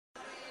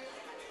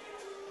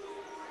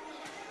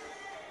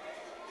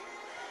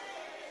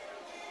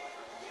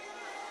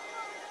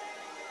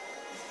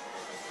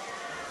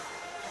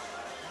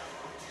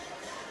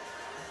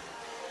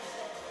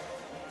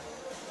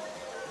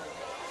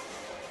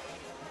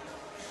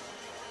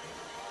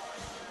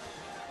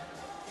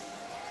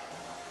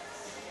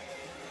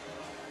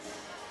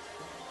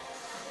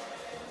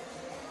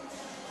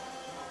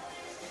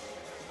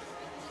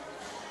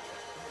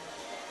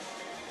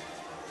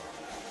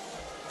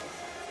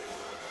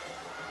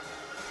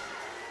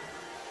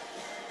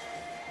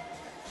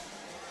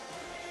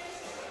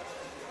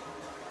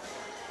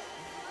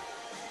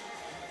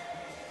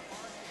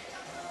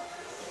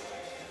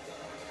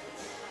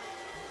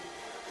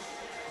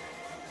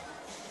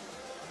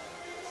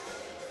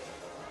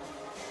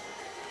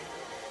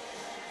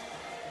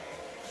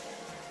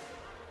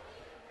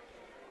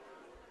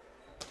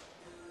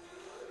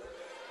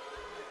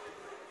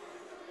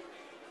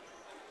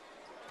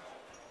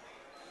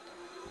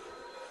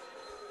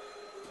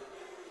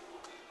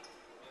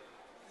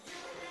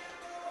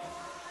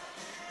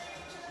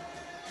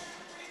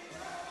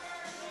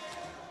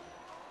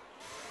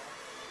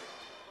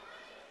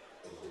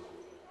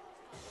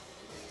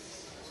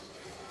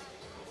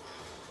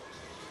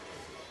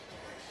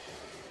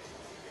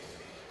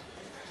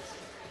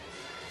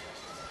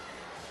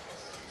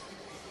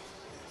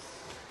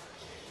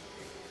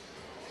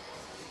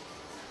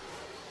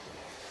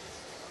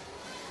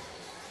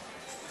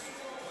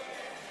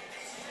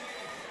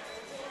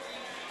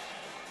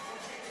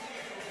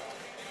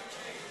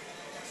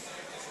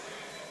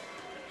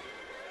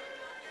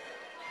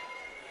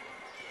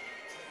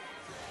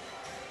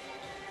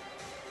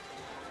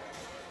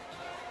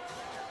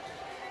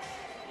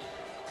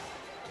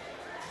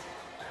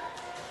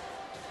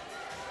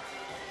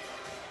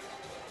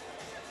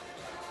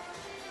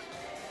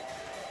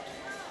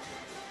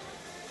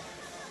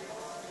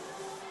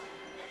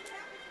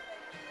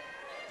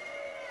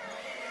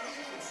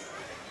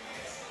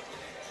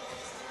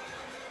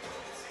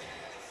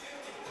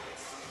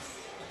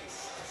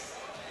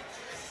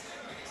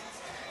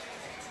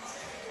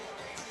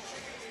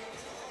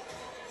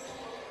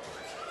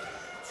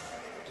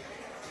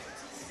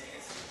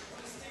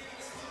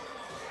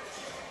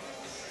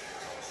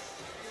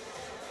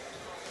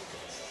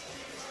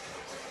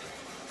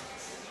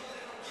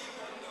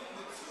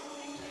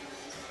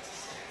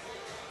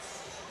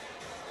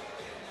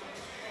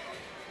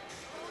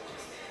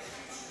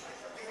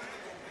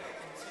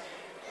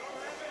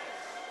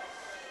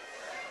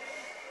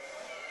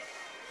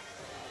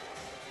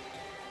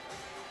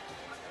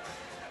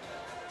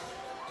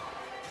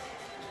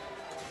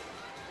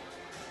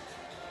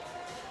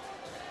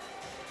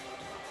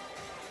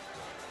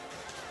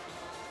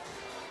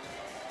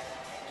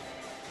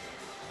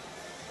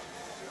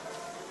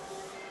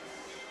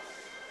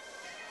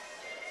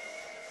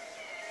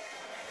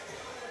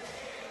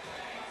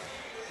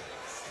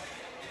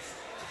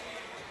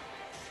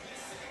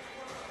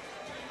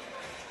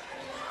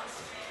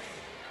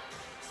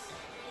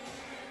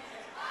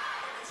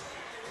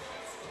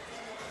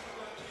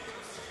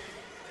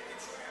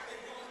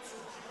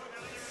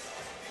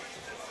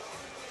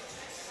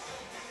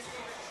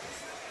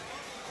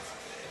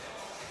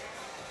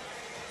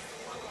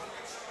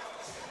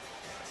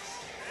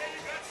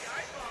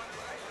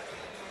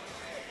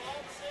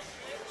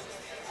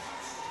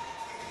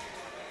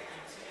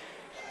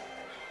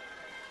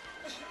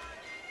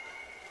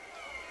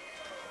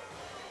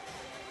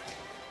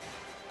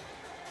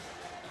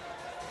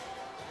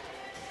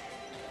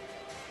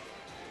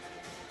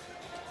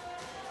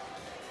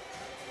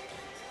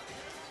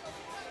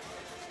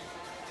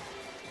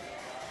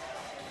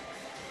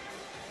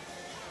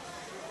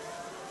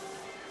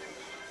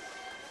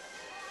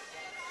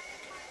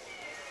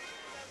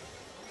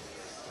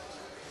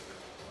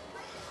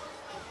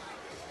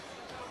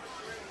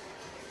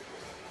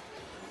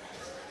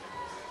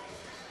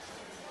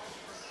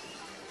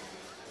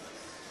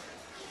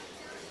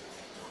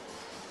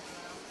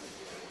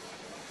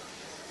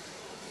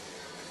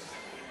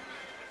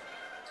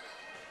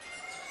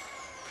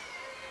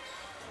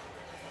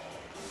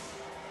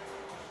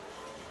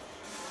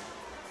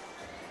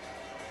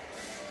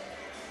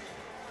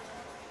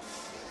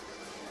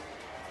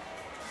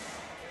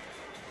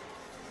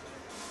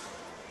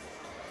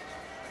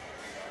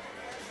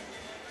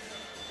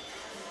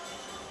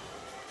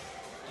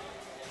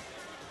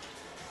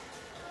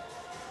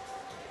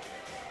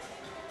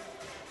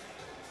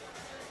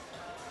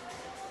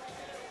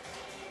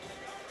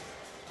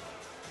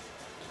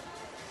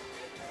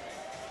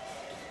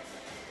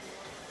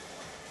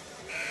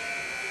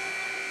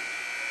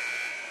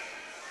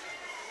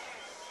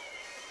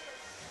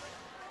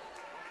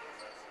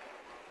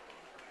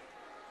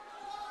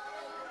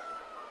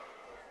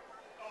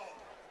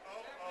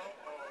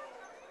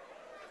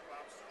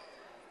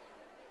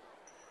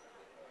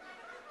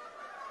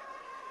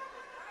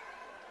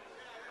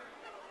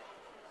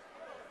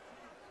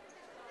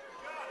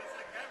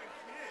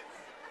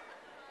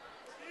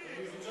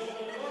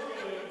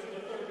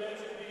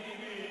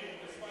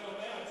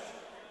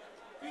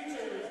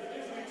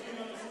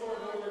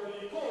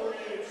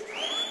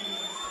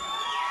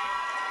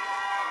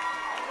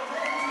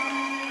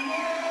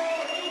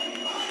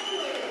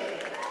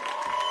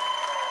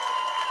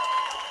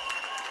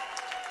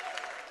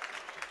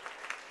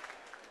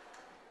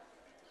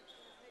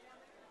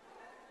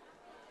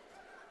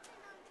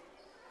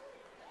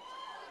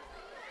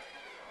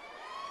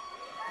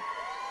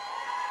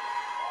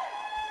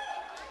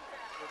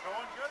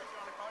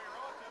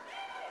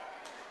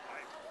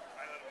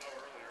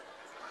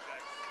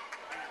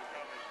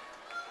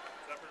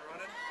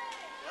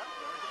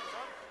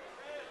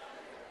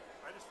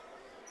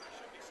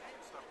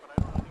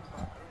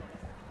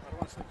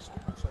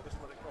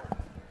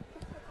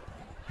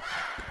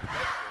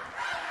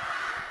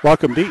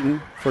Welcome to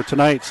Eaton for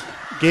tonight's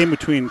game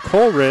between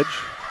Coleridge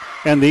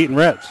and the Eaton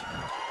Reds.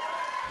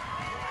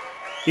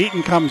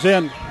 Eaton comes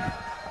in. 1-3-0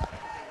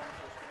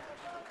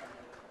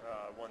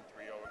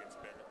 against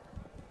Bennett.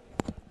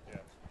 Yeah.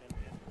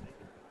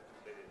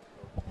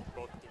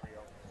 Both 3-0.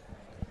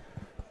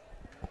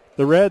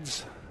 The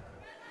Reds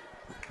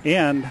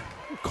and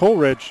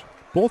Coleridge,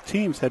 both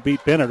teams had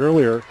beat Bennett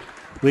earlier,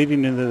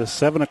 leading into the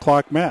 7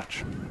 o'clock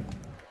match.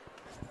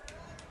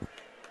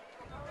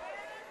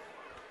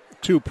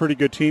 Two pretty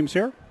good teams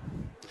here.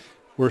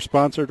 We're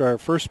sponsored, our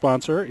first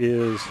sponsor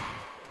is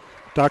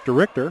Dr.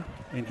 Richter,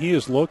 and he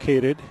is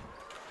located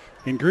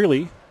in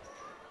Greeley,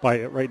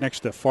 right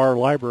next to Farr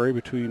Library,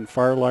 between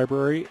Farr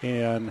Library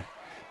and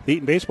the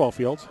Eaton baseball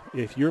fields.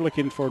 If you're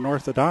looking for an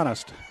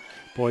orthodontist,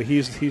 boy,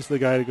 he's the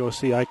guy to go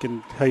see. I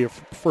can tell you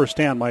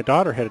firsthand, my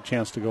daughter had a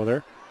chance to go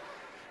there.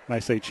 And I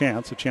say a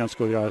chance to go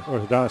to the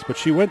orthodontist, but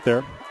she went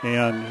there,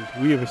 and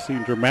we have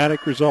seen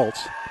dramatic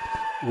results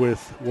with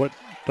what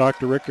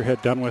Dr. Richter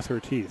had done with her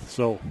teeth.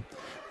 So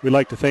we'd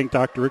like to thank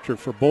Dr. Richter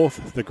for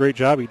both the great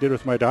job he did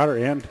with my daughter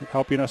and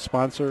helping us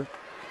sponsor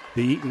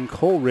the Eaton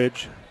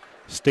Coleridge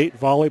State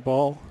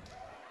Volleyball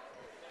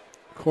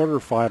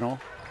quarterfinal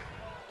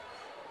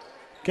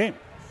game.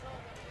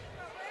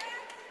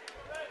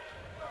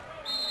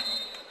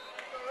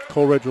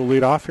 Coleridge will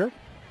lead off here.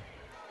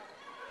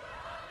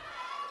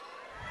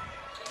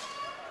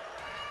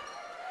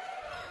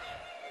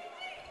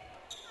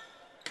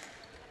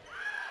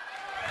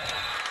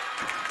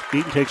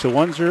 Eaton takes a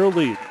 1-0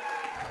 lead.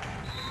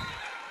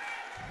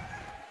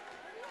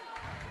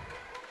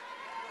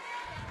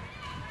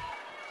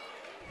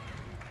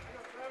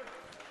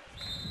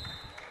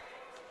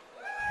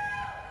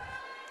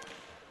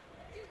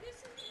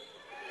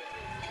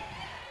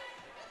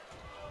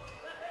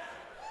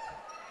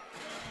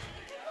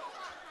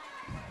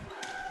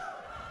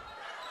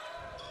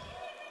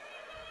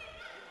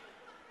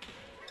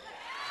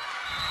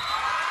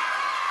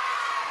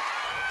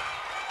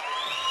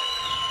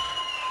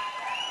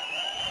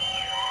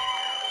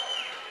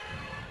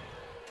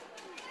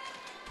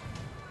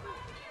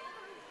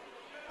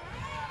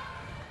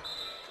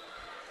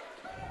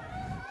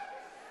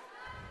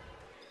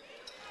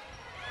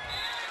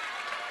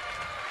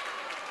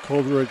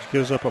 Coleridge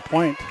gives up a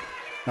point,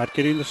 not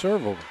getting the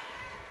serve over.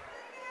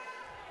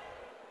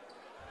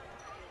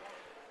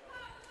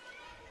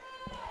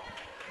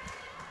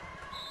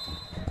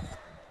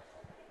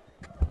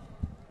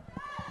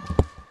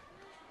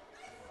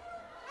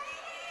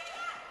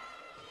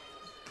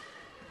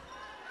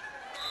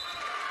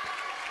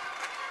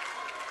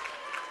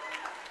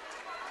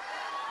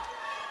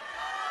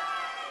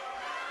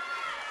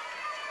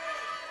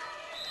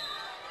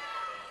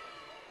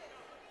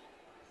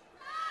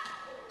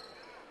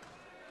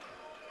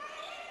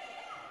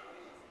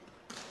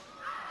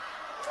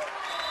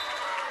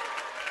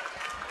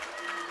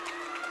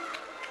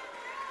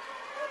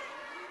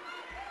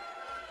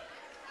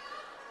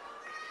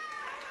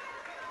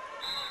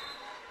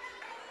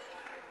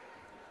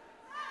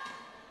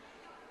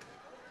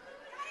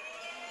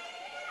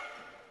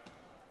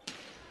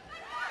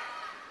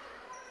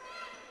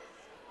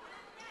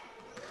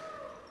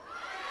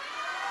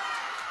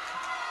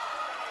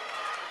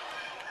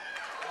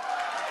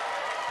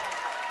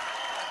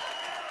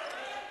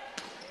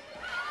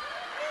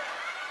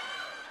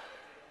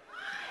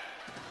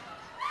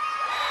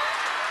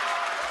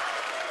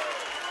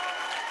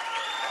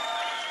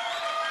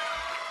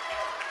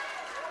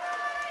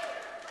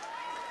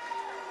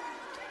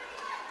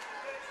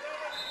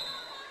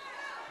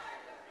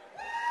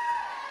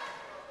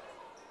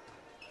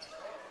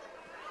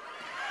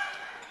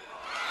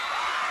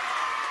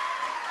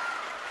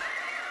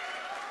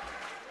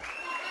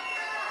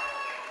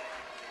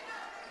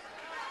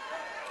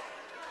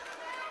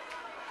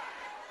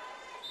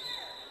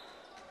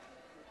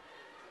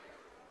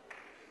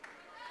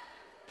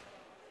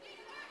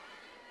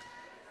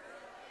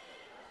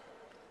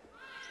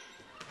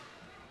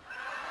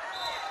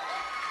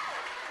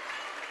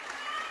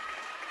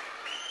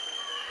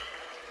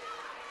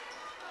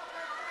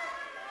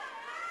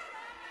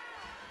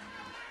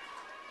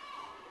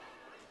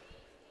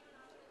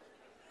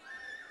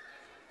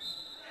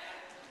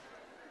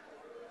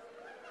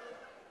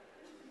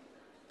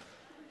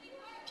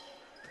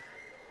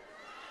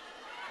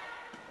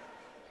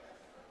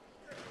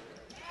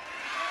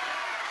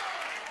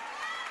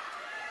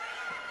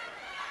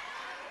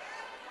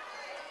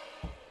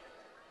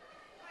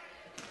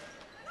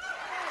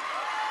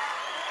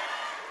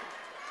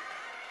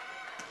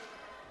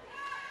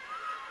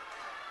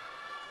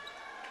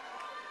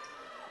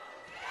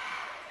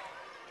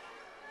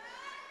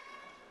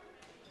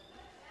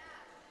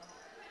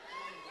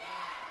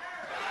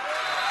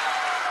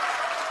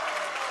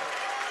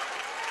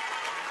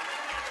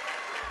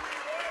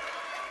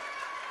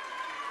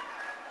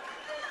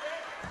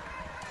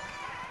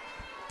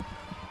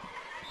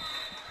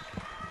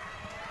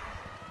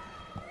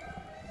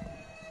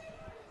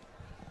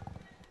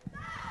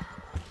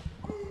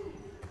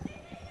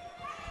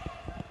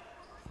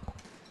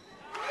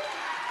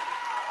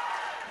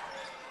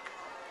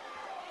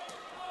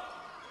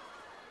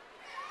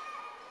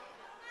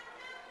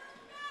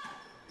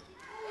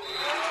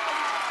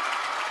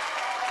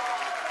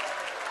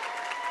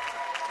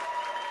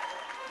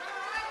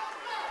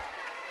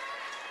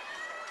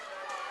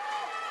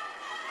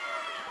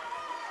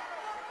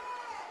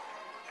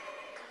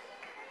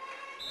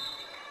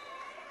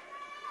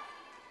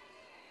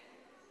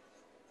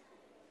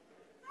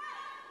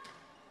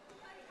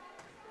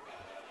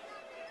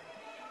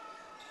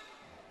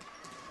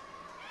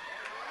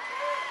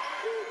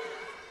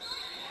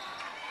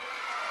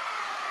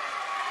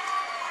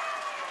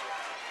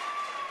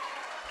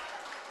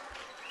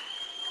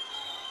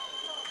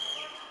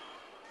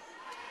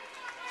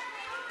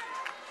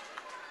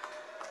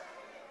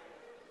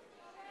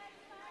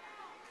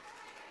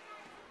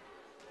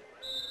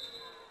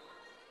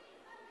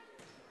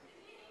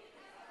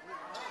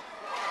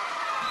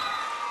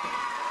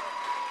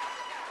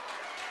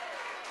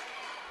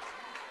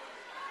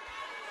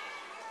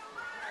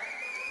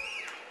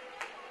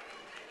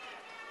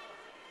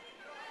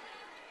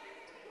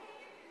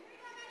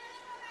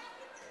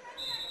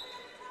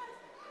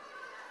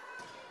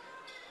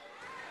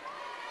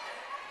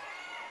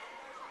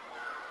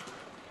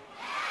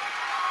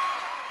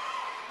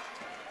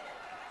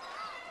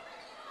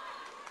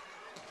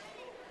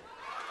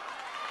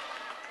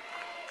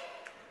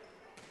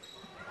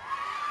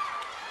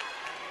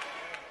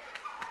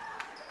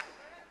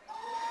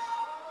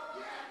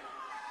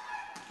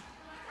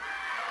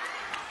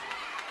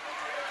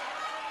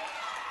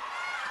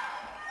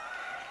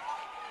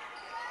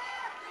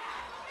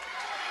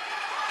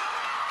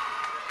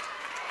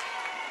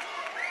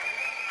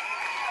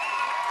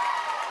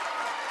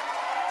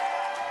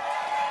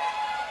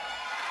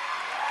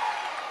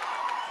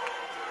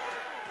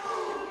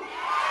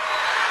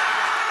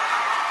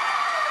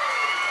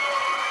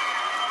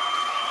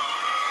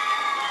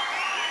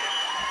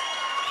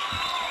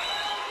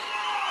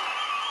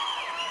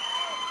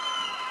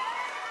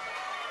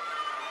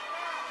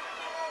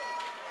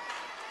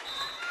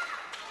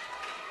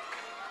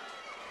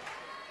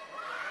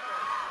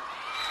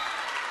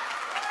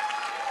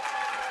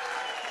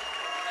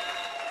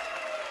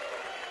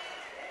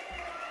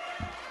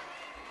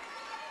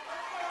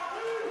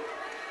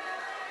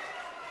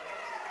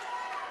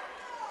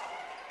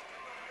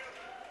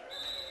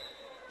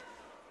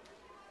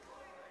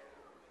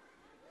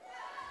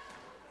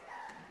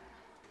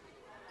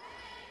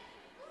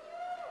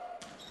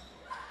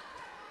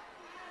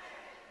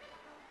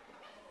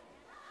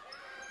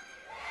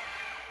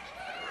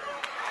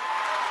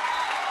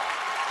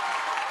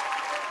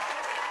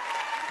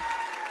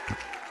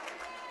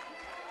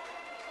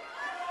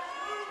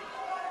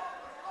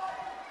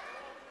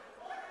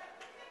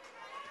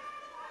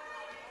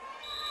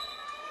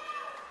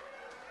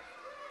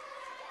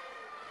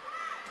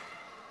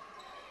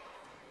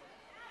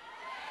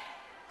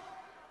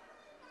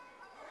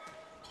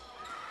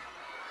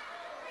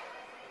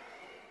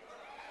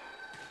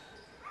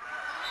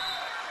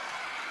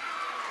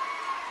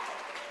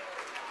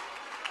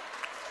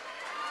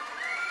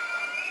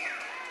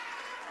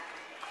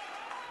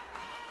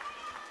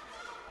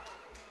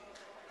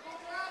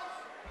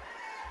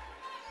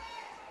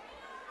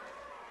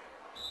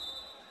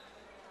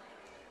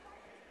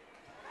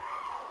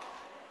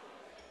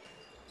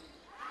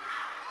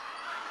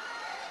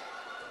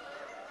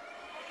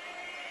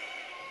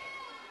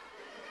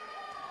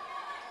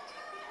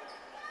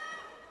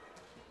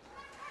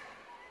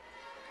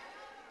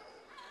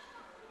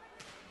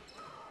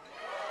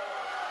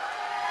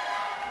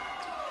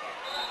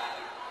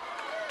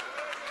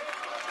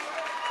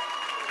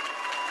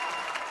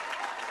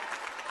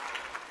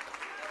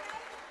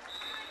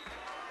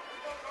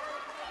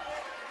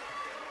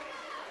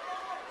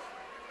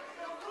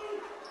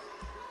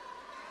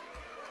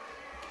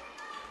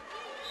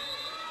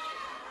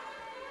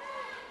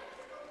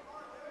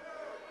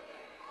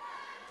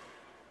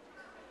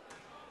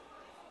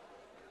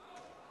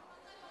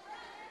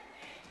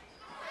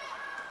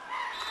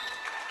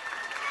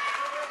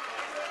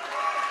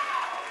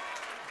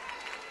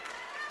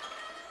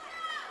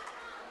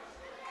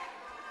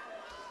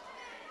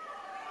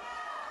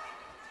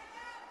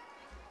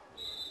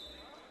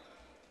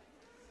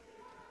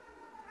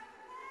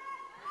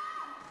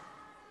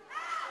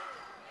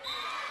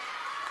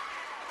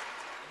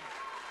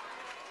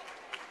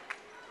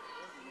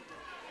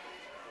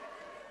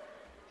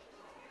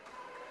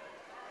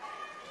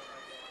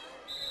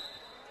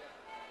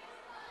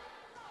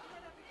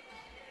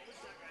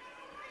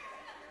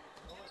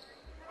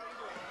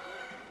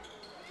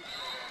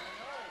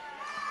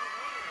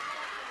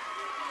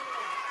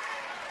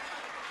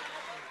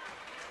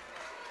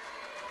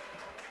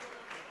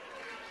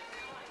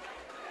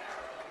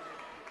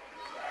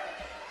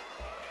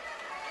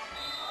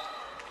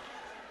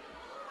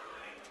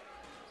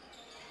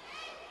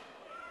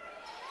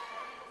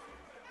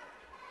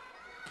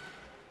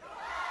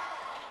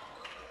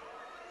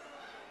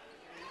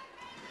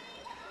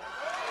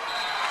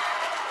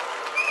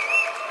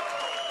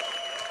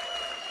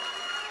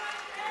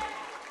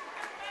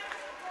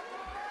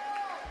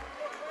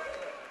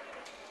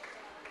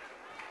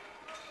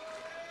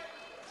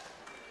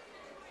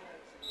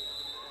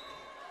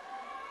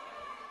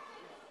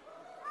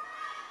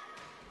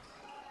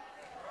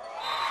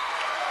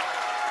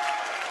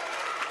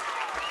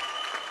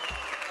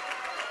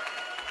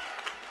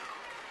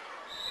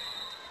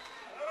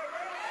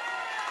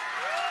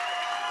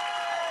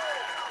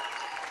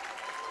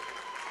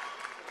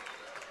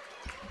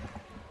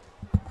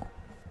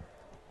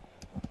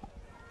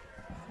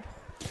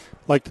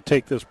 like to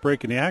take this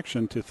break in the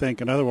action to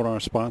thank another one of our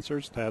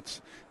sponsors.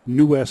 That's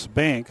New West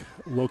Bank,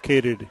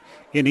 located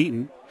in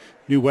Eaton.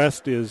 New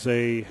West is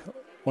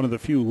one of the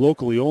few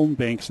locally owned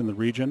banks in the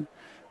region.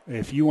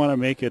 If you want to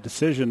make a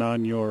decision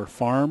on your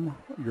farm,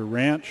 your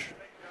ranch,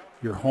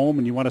 your home,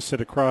 and you want to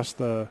sit across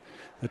the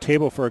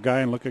table for a guy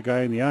and look a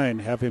guy in the eye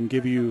and have him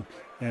give you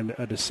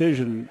a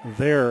decision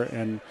there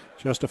and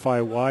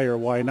justify why or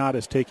why not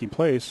is taking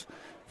place,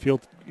 feel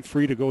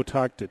free to go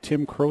talk to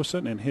Tim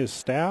Croson and his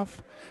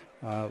staff.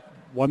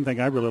 One thing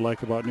I really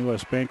like about New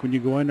West Bank, when you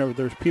go in there,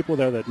 there's people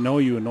there that know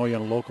you and know you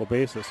on a local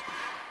basis.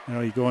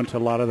 You go into a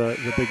lot of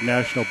the big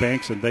national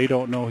banks and they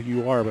don't know who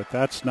you are, but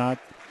that's not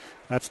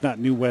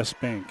New West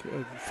Bank.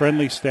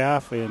 Friendly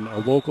staff and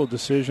local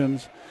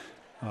decisions,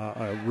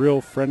 a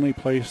real friendly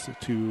place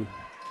to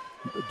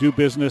do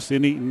business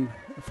in Eaton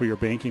for your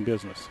banking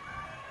business.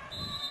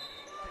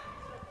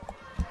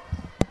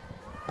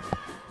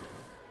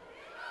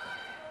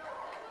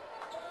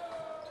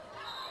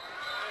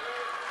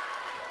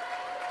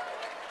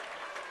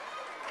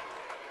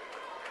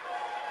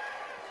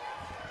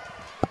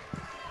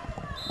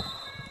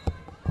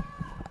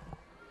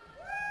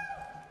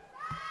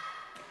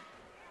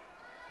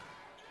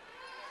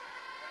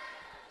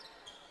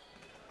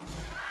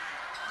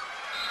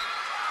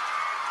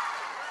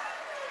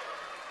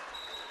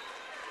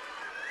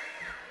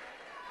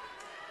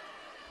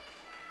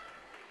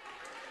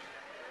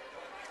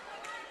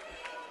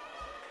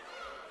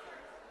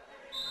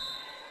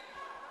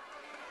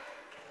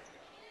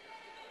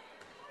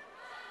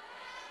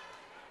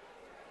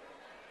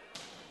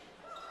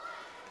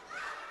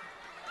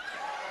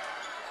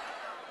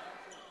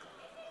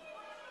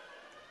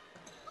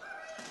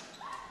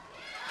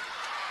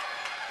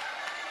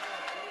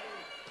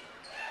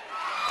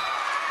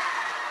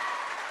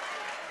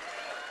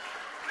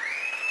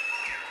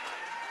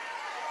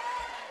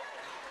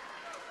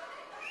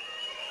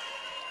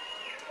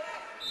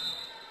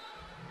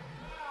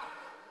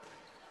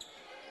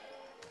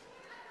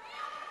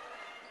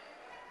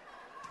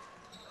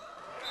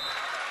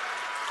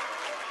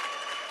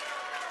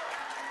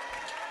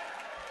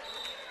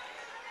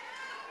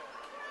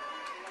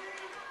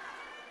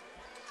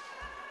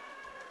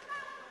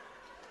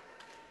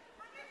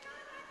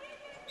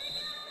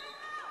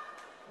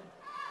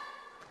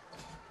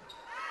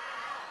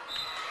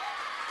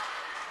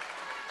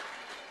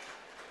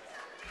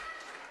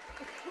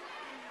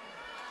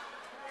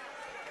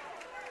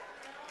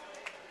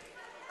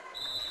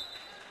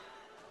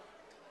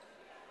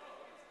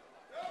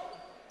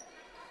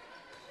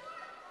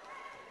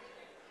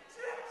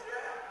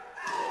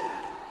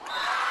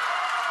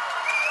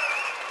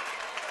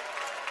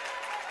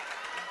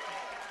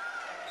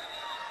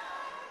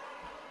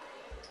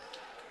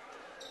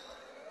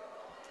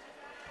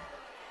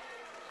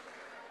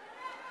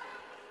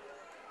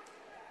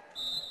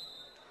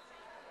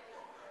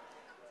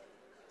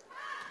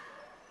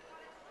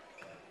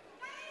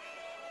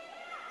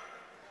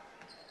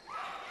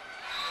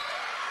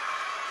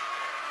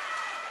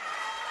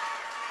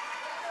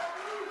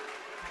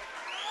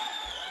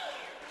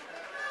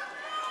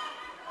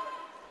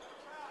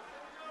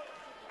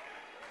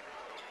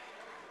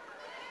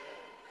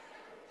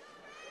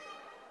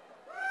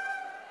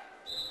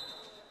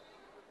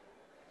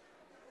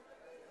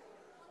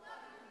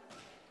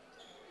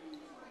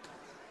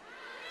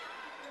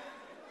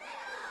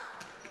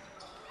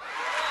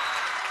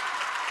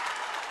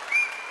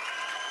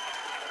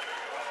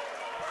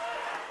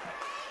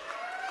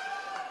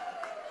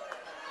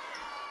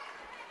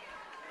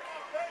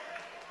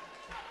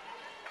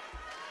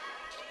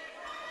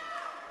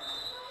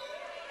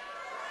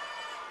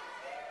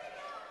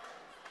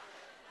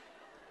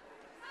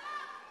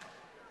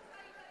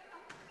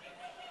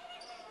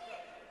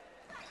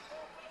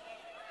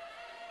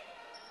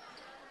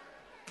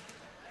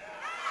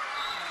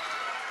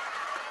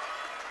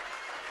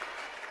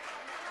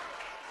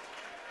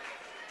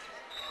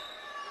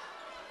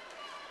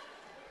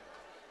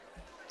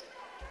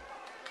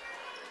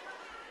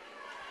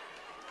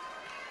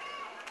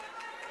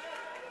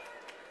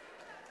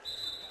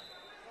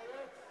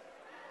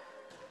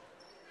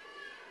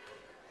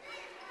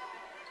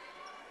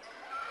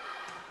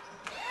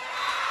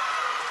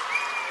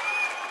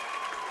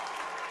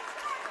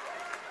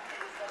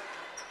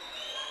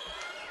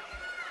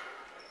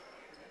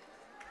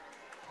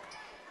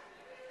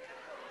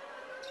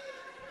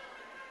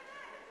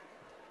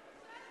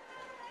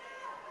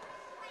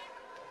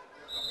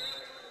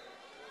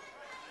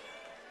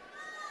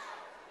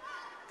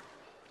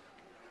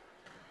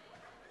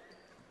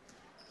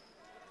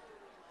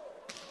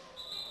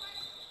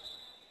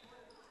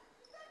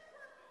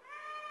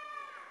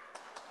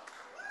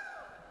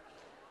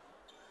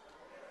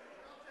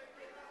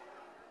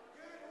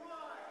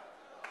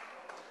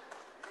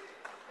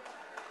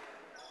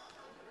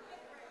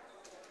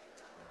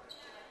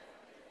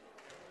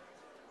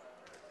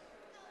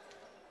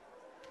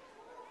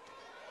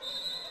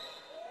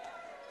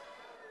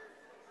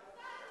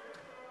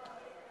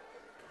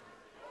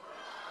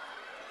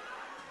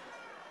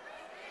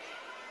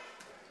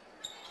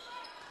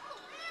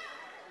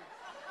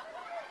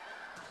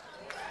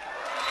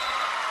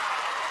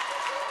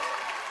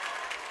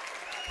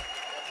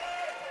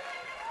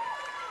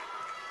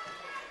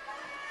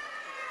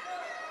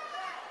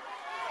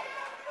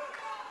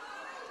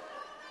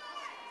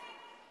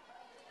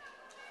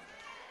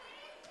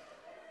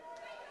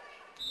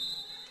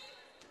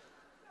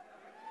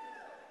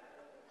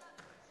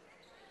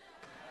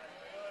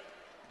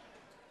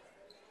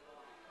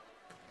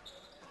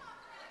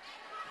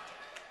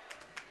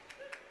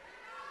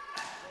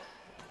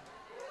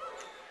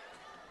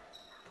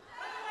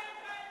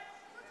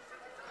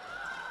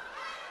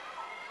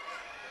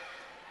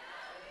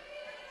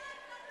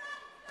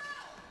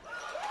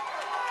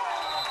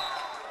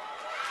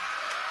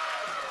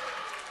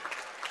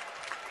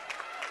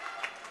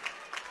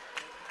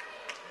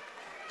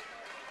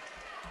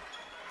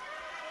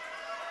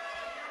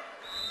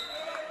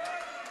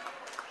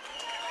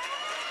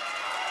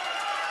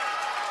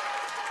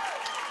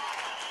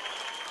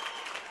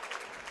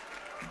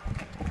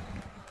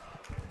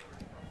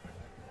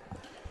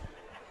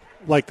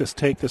 like to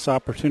take this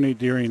opportunity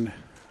during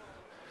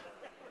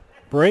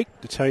break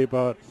to tell you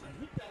about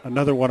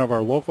another one of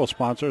our local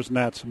sponsors, and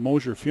that's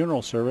Mosier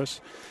Funeral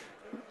Service,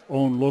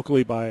 owned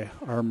locally by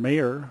our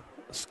mayor,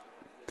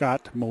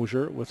 Scott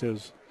Mosier, with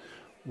his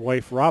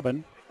wife,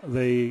 Robin.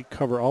 They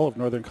cover all of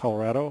northern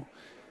Colorado,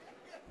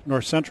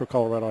 north central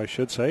Colorado, I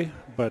should say,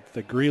 but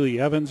the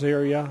Greeley-Evans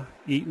area,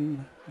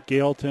 Eaton,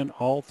 Gaelton,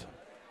 Alt,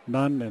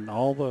 Nunn, and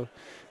all the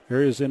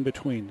areas in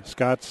between.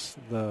 Scott's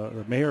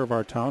the mayor of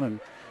our town, and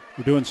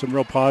we're doing some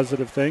real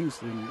positive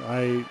things.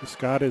 And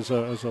Scott is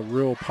a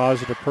real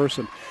positive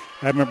person.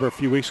 I remember a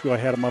few weeks ago I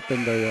had him up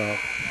in the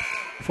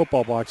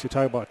football box. You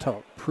talk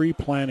about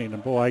pre-planning,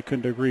 and boy, I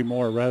couldn't agree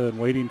more. Rather than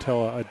waiting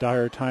till a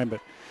dire time,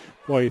 but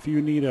boy, if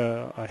you need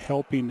a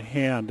helping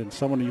hand and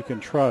someone you can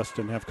trust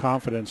and have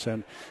confidence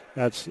in,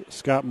 that's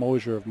Scott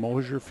Mosier of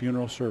Mosier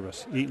Funeral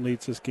Service. Eaton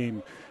leads this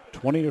game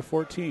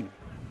 20-14.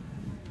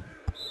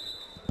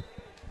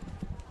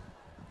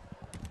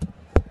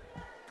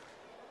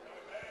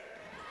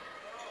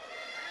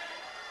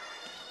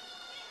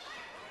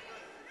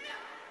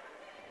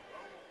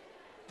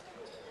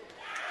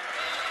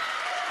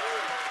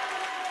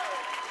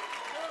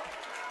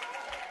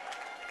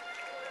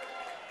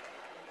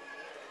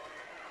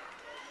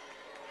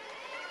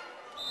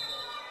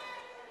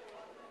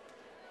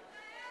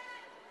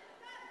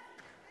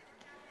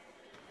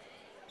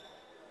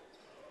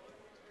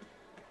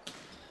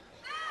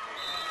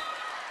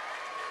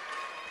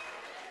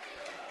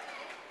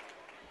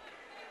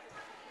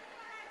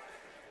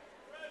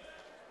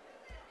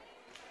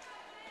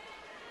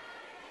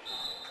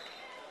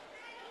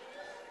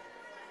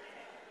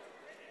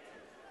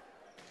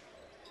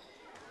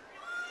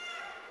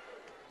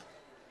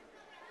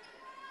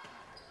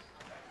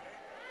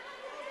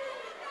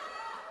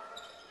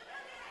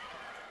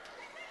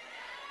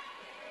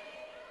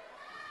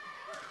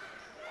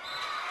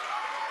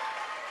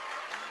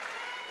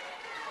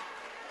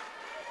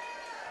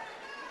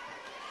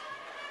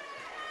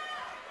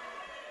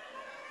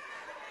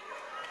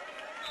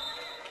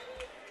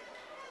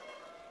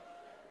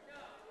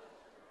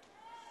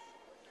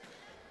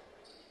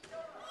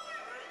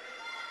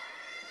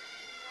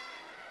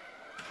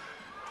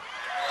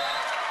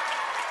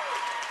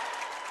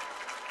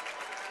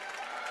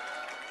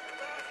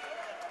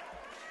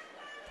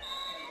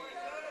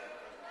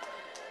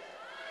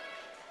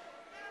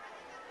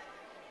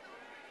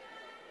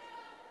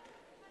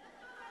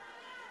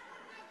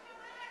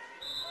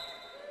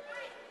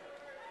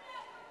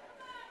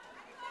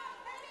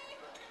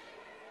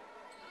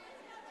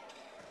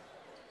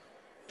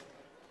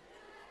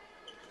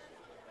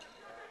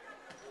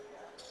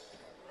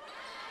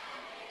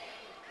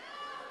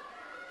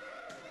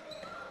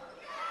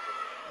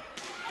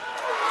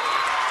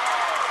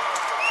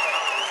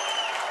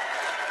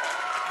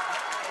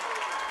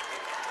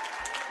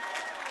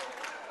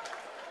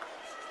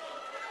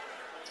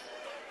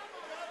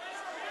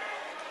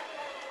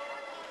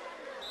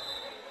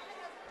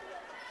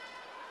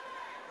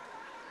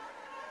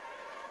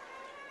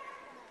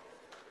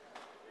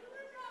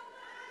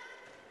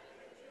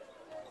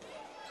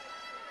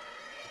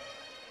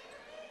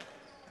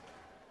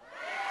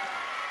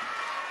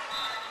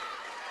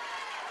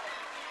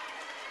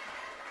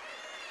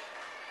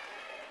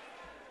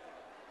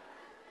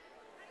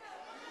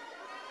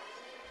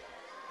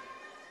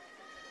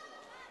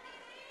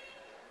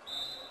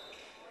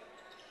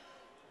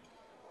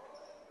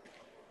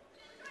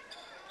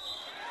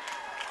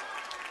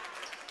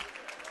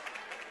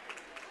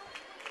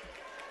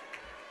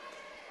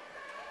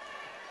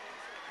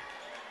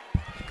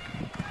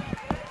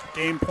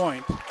 Game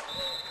point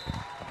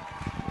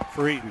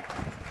for Eaton.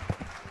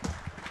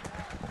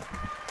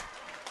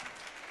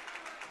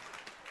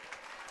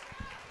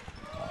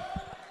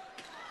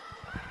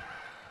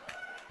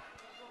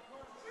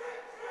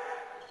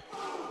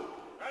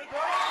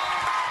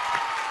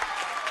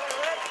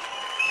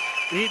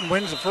 Eaton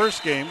wins the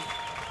first game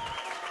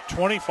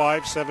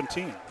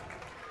 25-17.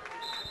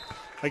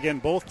 Again,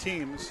 both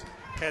teams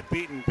had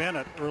beaten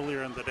Bennett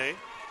earlier in the day.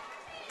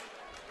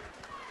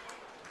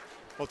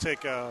 We'll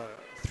take a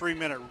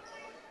 3-minute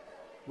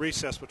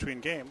recess between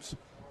games.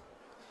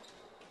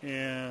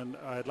 And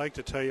I'd like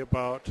to tell you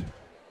about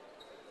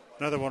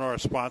another one of our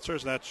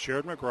sponsors, and that's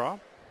Jared McGraw.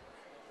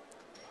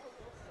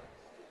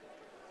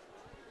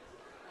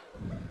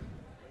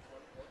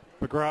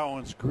 McGraw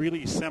owns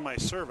Greeley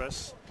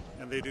Semi-Service,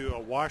 and they do a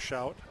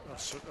washout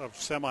of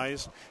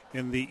semis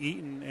in the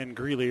Eaton and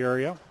Greeley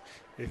area.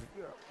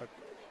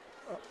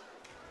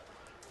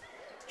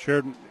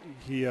 Jared,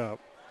 he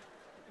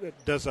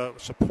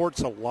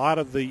supports a lot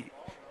of the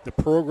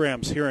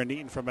programs here in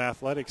Eaton from an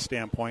athletic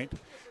standpoint.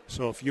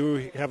 So if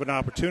you have an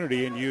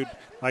opportunity and you'd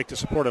like to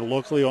support a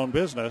locally owned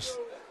business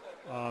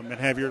and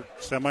have your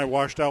semi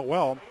washed out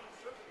well,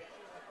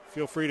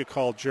 feel free to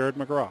call Jared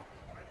McGraw.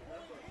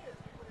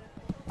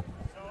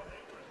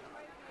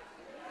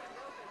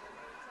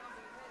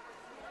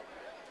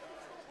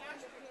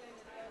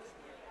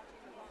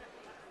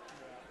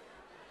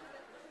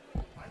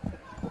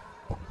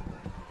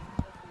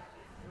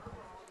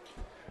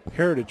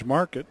 Heritage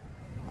Market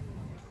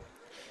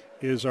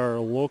is our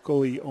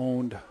locally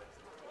owned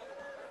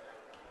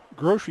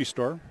grocery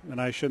store,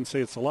 and I shouldn't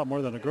say it's a lot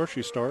more than a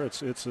grocery store.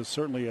 It's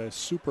certainly a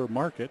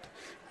supermarket,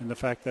 in the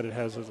fact that it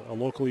has a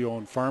locally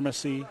owned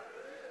pharmacy,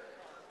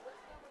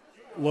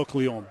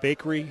 locally owned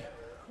bakery,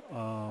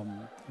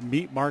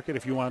 meat market.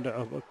 If you want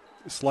a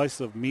slice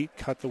of meat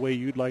cut the way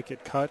you'd like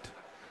it cut,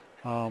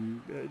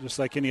 just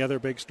like any other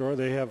big store,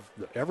 they have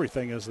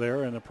everything is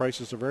there, and the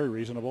prices are very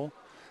reasonable.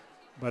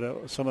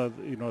 But some of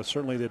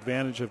certainly the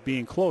advantage of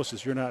being close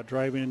is you're not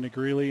driving into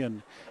Greeley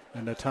and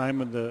the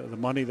time and the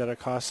money that it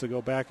costs to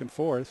go back and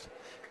forth,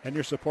 and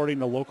you're supporting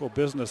the local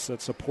business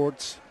that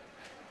supports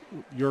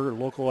your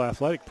local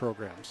athletic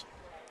programs.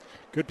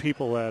 Good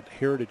people at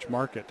Heritage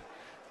Market.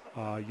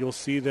 You'll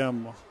see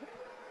them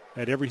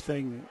at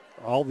everything,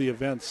 all the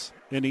events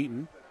in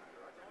Eaton.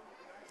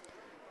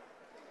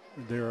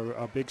 They're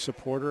a big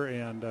supporter,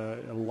 and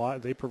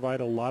they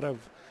provide a lot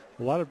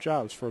of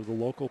jobs for the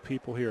local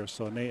people here.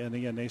 So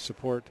they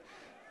support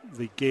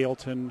the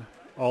Gaelton,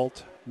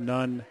 Alt,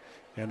 Nunn,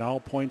 and all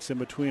points in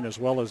between, as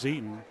well as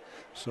Eaton.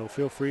 So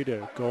feel free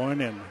to go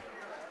in and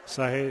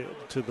say hi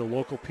to the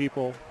local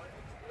people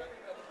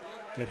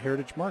at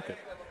Heritage Market.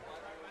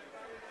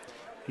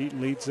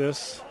 Eaton leads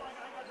this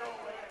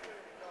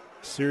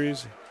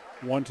series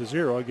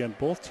 1-0. Again,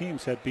 both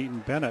teams had beaten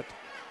Bennett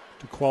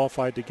to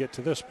qualify to get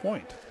to this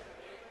point.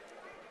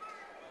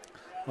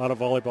 A lot of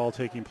volleyball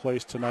taking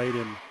place tonight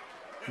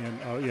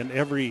in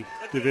every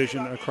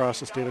division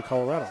across the state of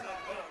Colorado.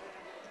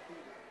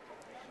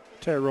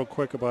 Tell you real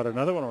quick about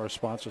another one of our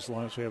sponsors, as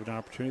long as we have an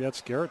opportunity.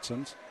 That's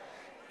Garrettson's,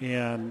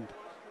 and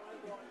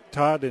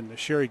Todd and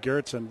Sherry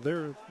Garrettson.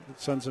 Their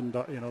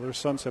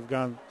sons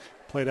have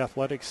played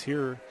athletics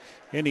here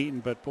in Eaton.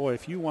 But boy,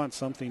 if you want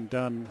something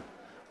done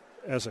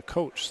as a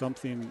coach,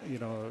 something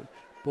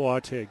boy, I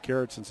tell you,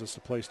 Garrettson's is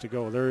the place to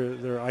go.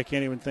 I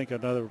can't even think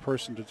of another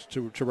person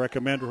to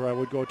recommend who I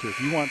would go to. If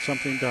you want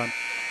something done,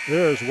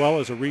 there as well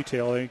as a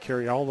retail, they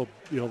carry all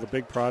the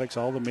big products,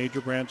 all the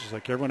major branches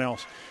like everyone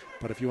else.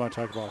 But if you want to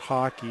talk about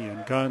hockey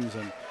and guns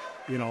and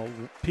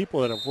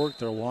people that have worked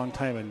there a long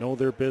time and know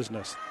their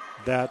business,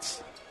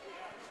 that's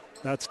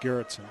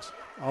Garrettson's.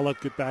 I'll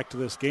get back to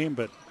this game,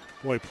 but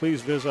boy,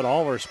 please visit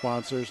all of our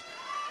sponsors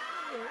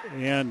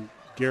and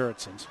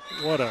Garrettson's.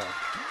 What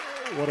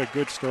a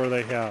good store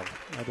they have.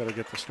 I better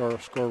get the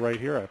score right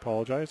here. I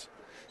apologize.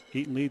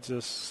 Eaton leads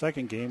this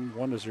second game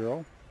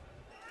 1-0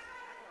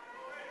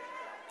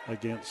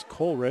 against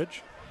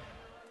Coleridge.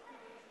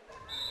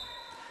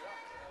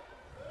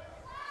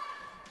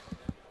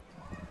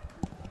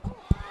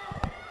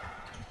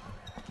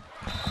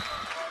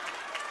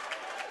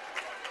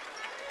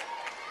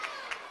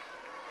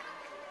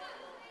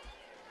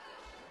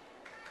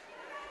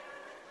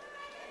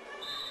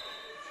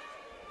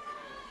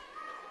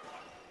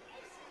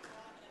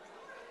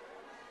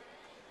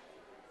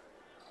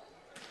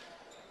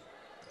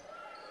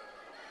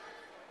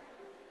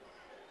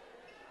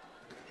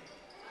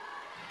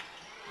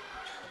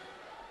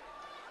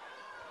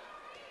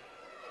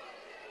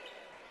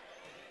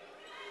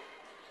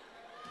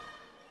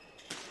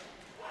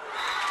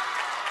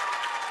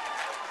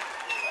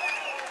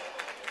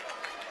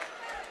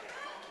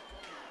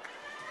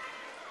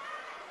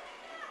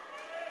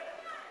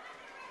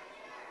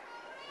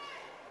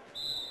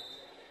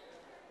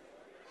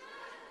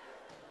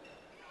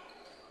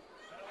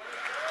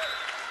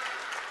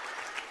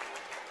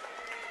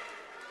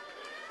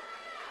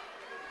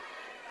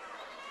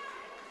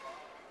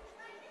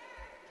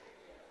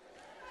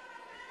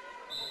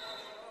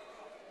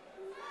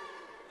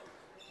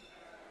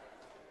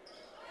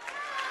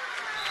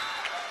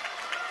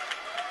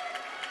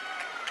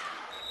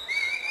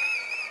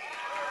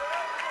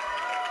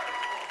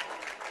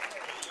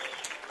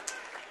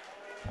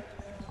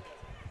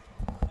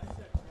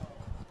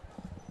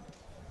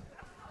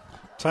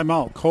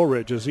 Timeout,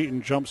 Coleridge, as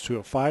Eaton jumps to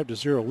a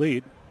 5-0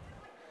 lead.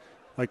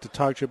 I'd like to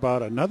talk to you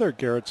about another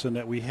Garrettson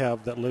that we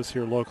have that lives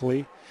here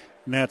locally,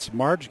 and that's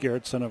Marge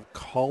Garrettson of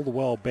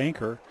Caldwell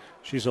Banker.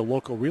 She's a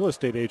local real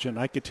estate agent.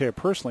 I could tell you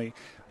personally,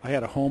 I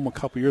had a home a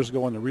couple years ago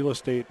when the real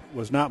estate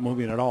was not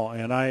moving at all,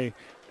 and I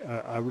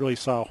really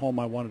saw a home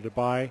I wanted to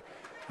buy.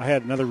 I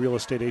had another real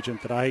estate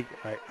agent that I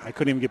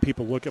couldn't even get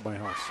people to look at my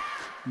house.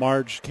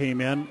 Marge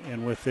came in,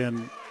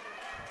 and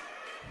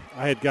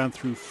I had gone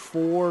through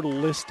 4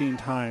 listing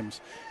times.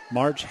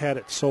 Marge had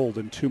it sold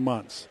in 2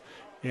 months.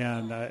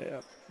 And,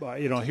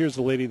 here's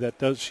the lady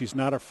that she's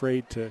not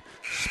afraid to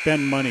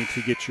spend money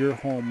to get your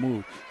home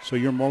moved. So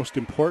your most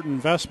important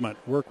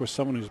investment, work with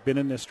someone who's been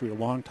in this industry a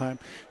long time.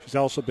 She's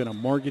also been a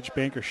mortgage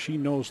banker. She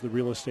knows the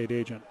real estate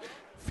agent.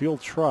 Feel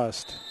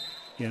trust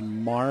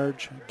in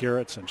Marge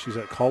Garrettson. She's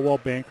at Caldwell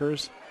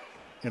Bankers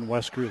in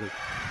West Greeley.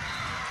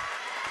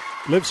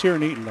 Lives here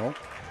in Eaton, though.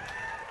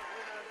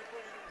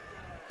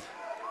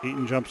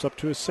 Eaton jumps up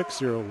to a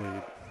 6-0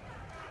 lead.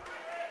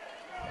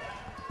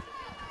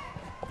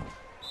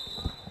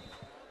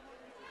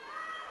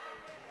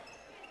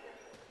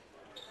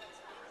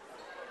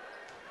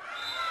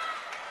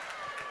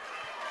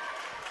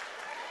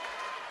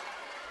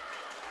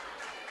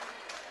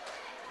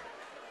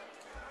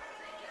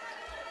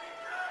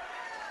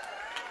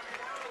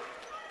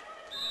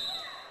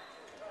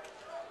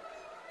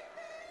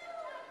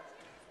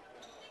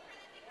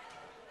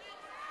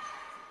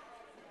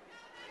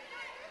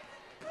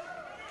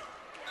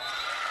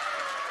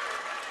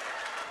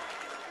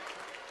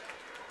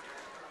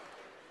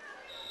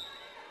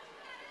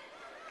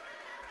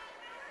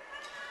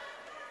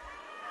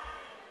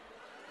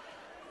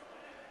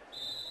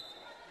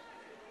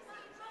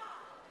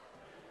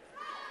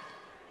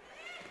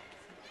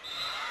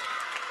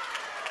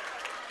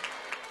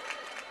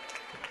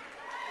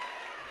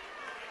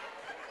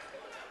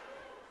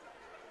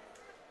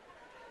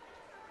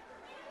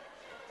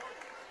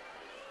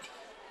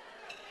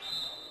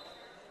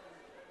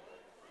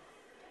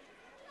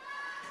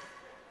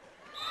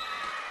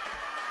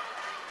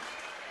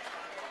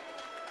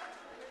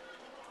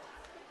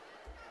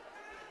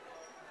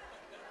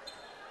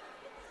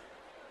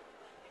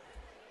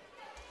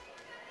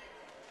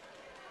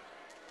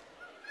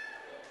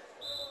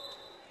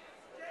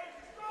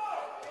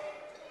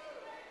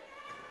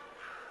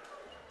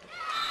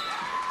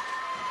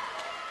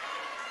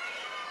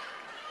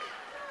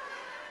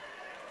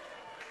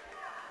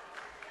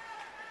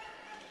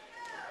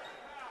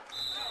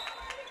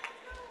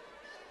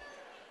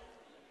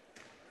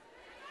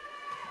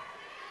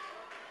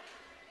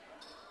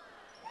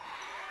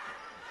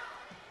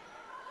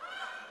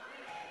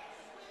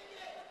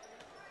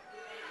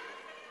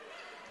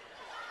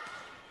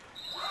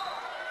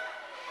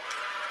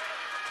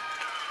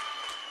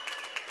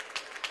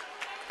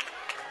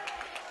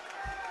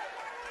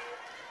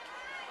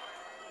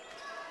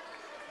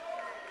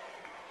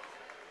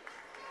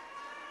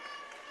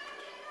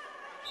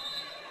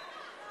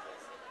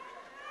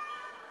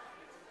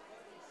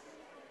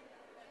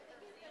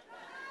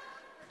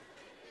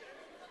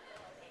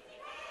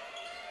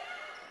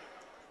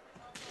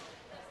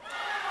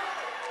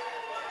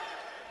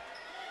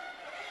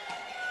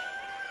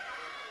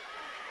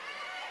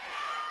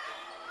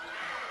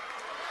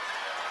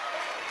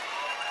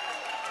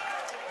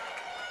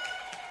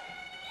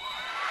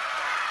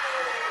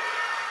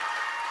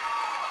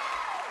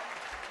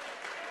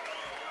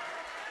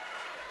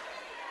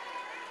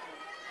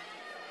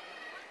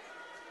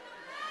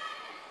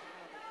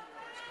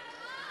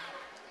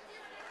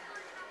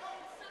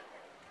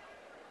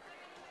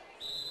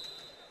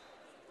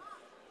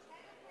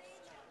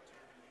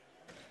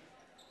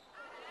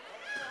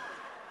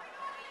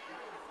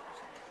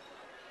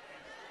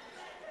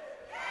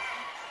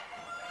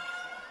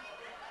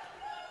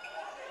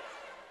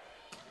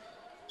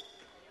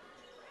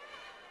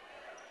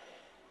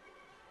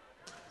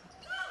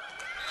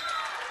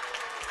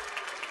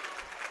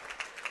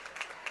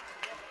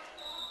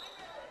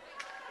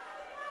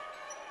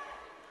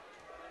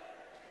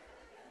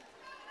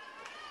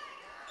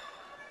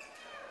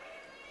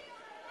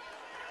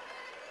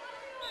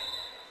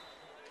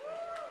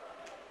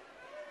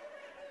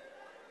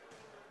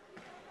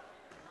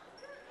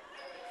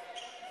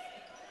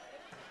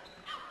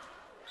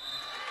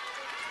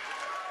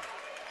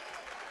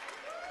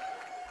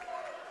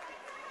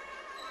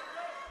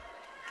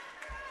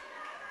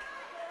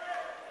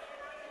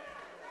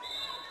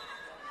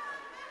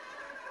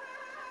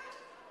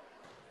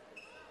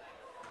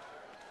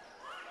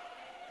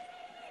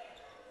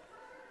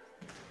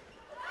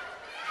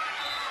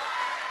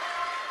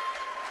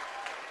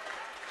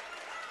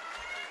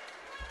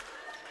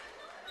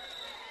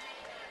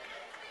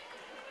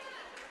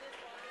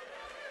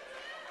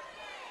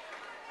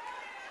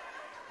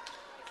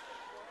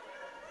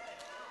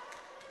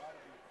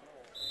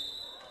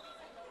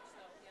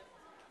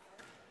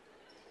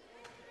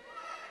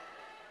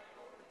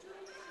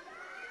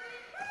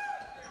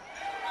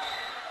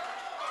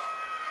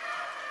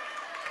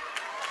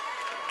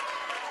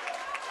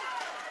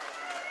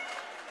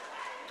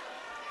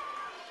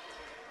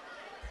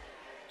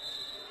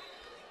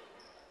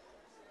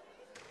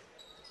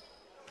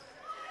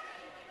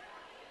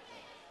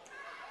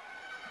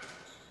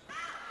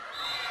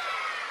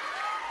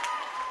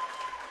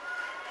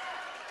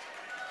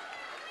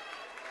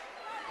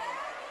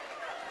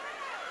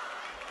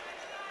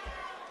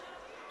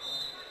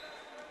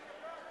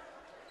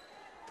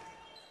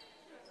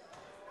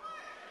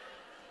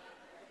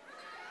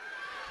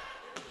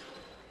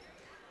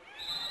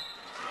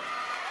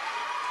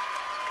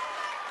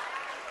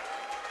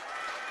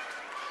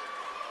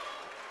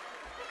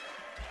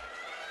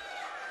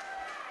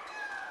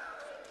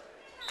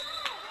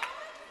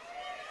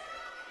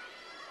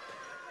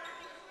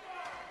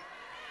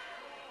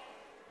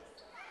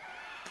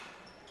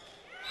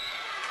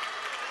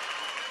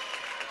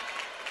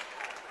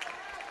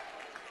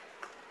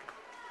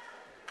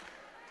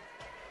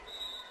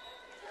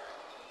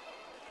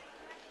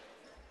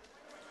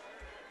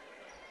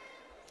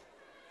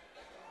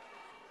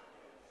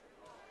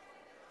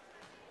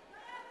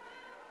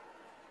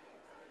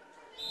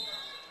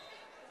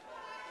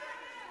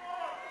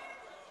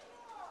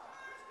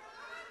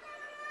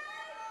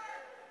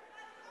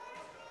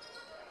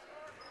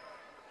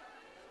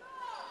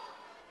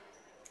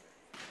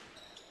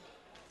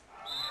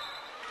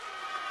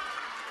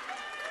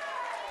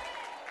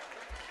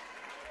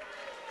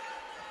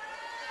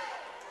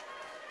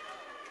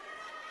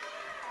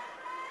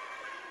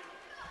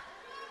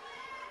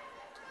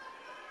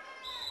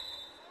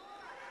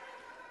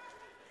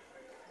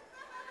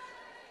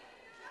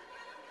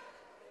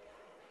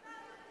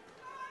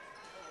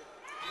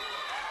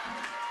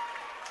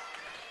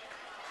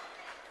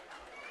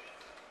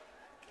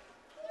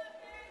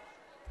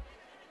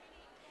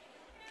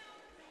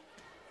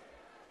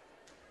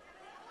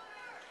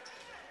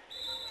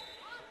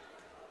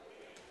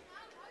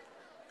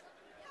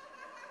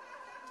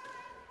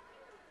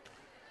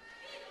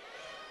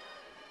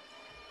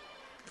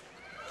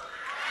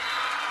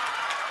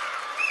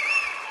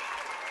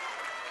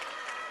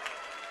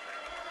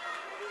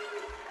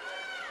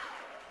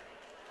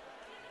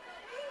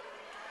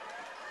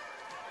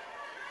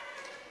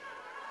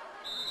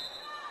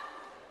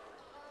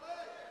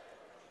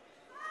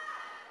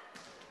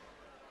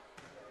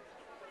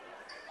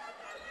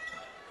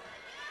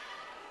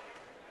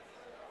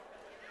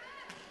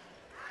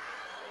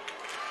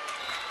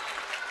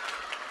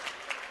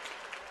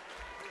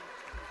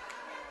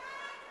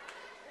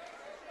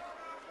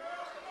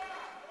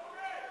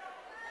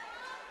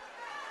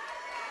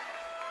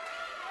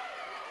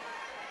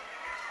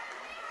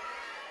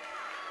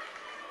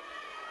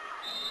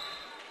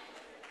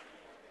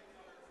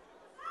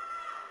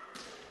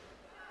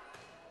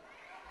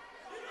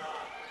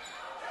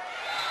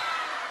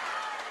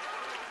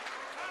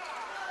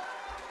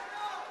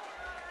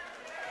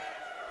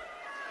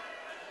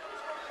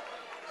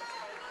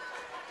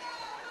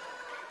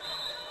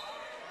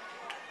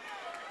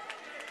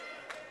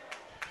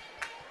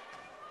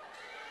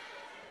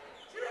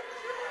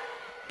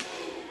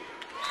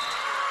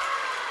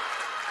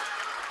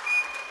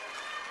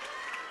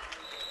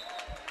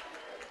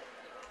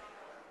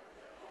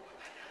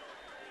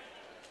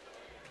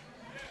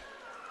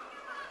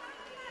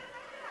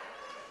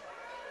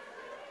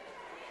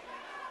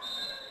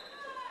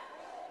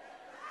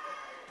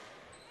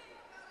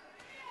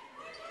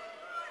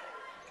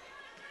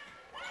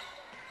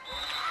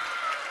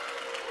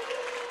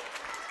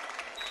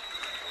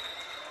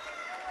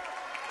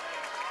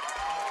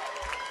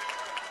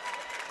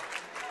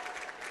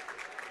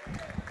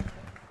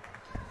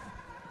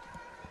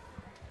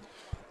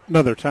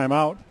 Another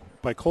timeout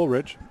by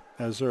Coleridge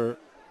as they're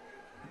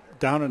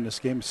down in this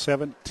game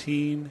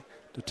 17-10.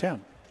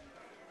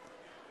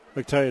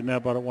 I'll tell you now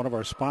about one of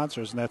our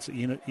sponsors, and that's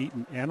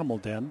Eaton Animal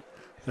Den.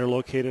 They're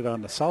located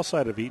on the south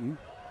side of Eaton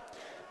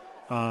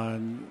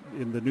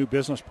in the new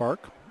business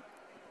park.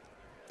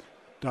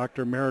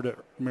 Dr.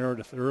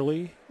 Meredith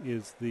Early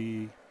is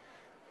the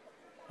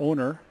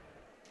owner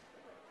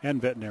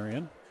and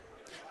veterinarian.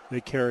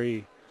 They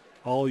carry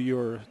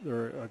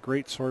they're a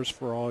great source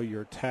for all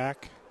your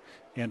tack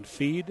and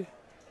feed.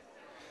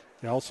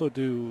 They also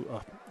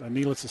do,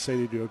 needless to say,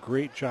 they do a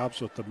great job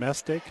with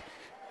domestic,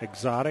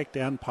 exotic,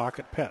 and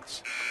pocket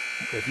pets.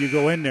 If you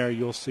go in there,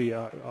 you'll see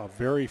a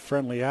very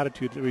friendly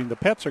attitude. I mean, the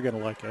pets are going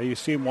to like it. You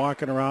see them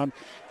walking around.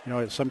 You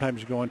know,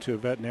 sometimes you go into a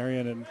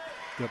veterinarian and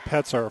the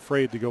pets are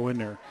afraid to go in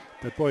there.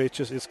 But boy,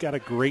 it's got a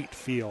great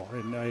feel.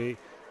 And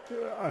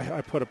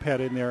I put a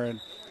pet in there, and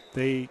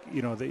they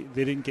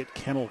didn't get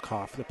kennel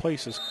cough. The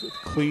place is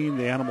clean.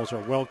 The animals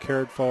are well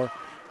cared for.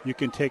 You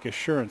can take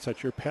assurance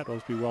that your pet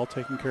will be well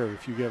taken care of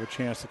if you have a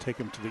chance to take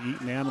them to the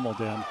Eaton Animal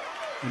Den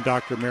and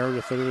Dr.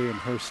 Meredith Early and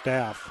her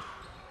staff.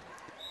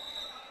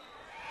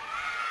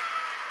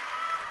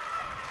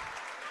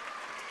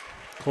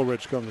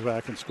 Coleridge comes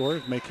back and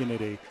scores, making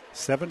it a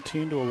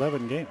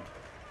 17-11 game.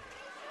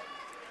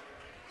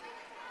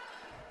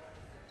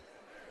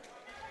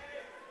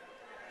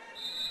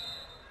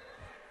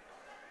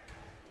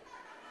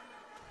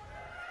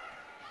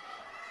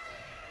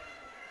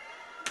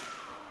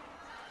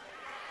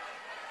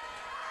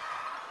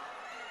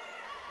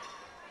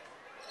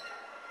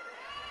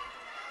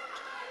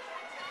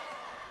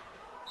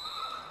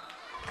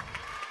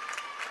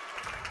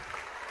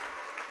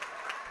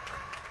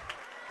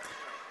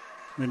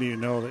 Many of you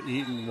know that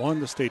Eaton won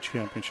the state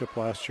championship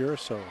last year,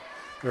 so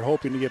they're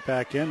hoping to get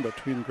back in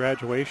between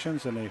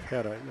graduations, and they've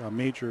had a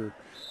major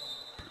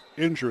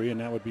injury, and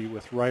that would be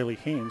with Riley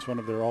Haynes, one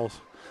of their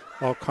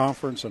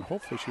all-conference, and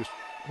hopefully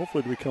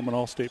to become an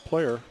all-state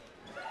player.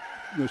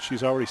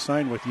 She's already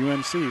signed with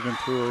UNC even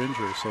through her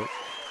injury, so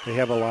they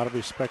have a lot of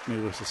respect,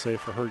 needless to say,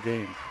 for her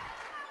game.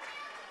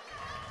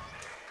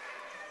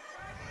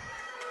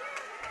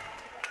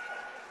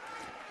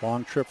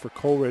 Long trip for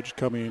Coleridge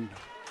coming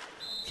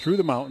through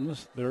the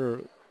mountains.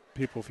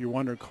 If you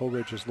wonder,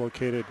 Coleridge is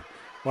located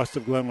west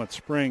of Glenwood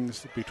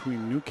Springs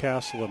between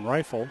Newcastle and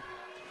Rifle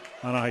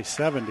on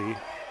I-70.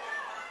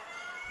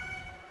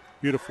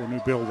 Beautiful new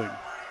building.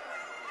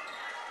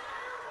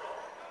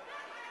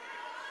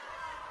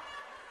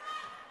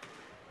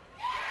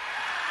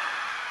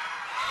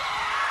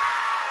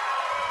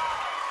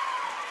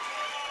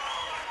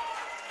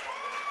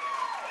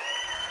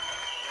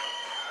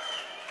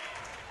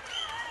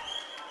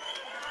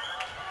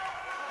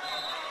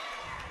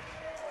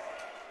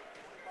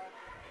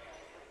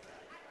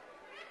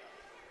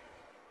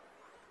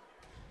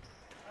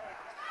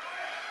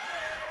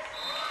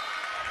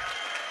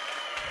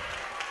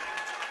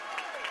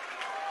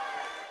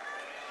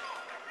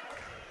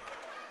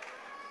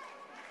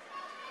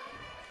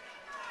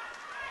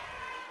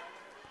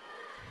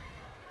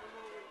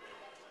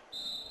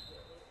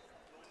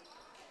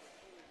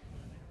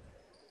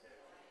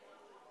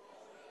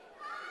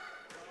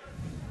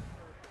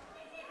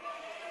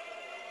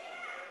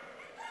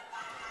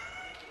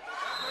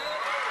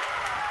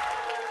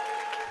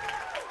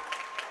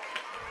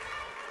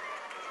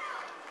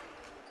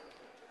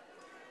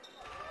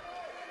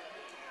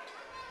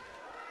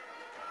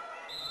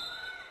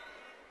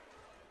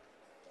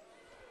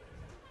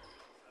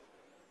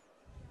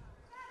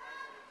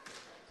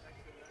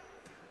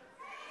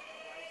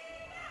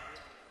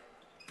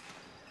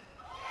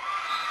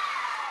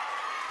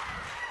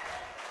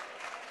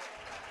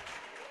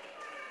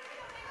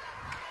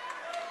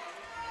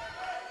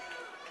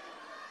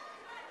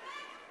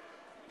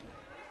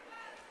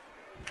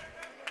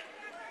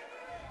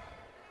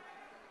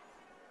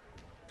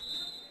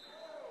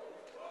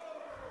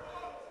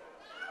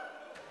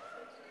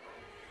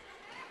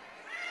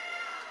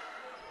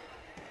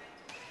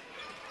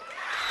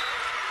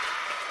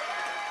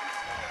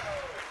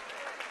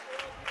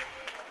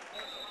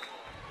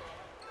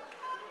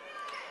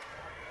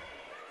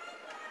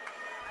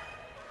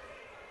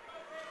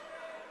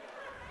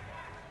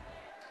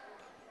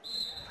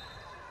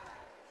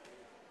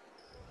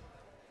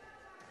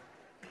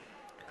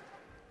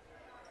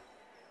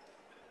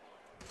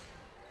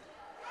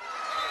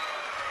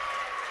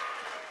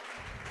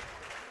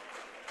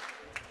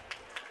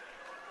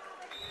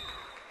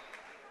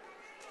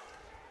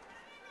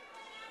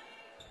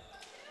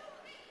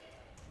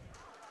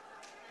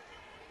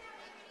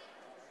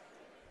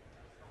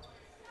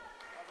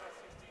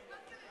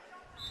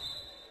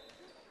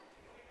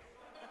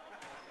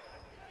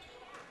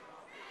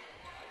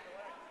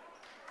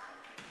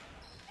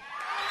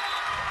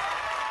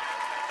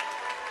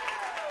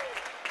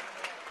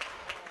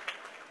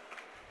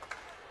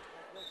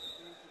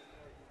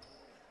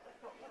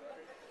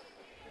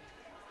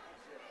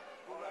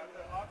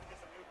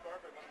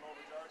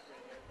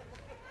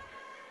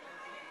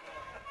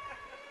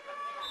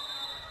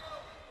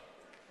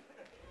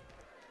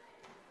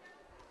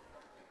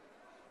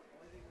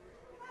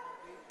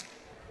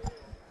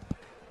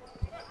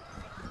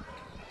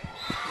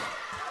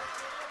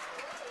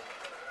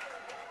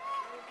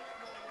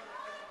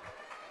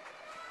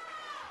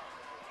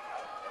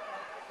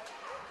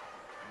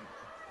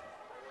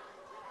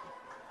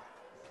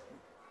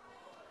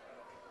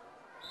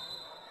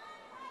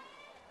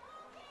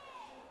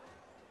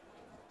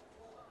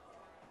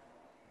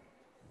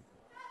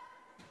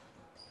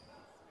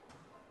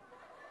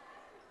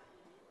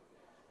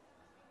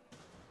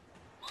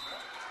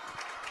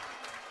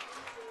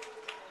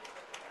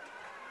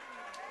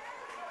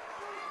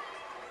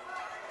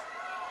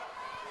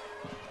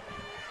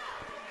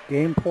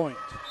 Game point.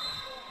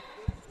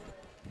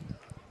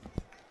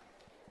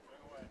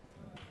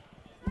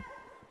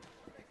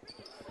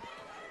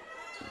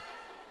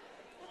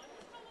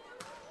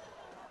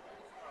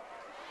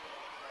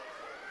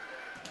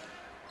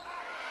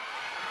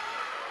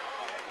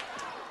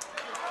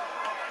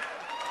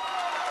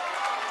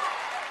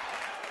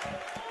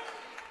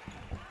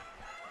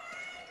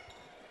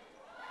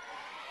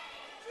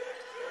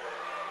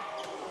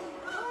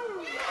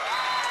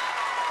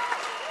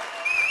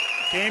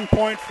 Game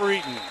point for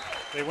Eaton.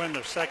 They win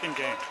their second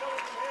game.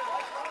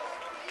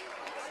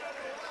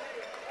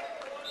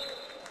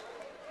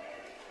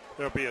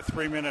 There'll be a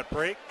 3-minute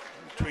break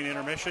between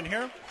intermission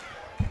here.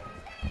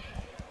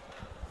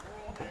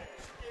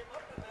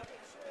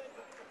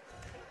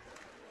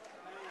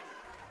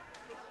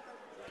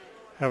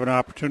 Have an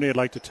opportunity I'd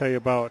like to tell you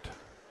about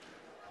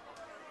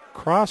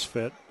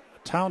CrossFit, a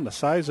town the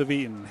size of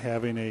Eaton,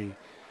 having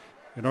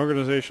an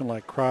organization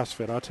like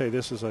CrossFit. I'll tell you,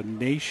 this is a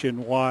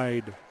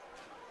nationwide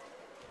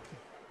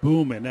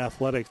boom in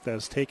athletics that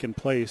has taken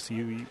place.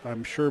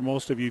 I'm sure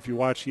most of you, if you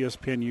watch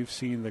ESPN, you've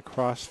seen the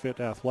CrossFit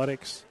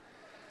athletics.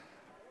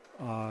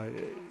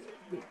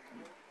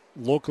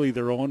 Locally,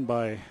 they're owned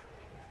by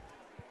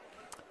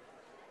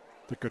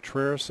the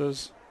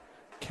Contreras,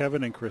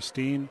 Kevin and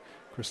Christine.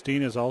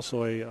 Christine is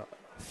also a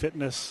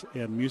fitness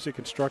and music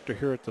instructor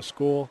here at the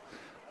school.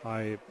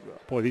 Boy,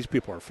 these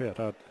people are fit.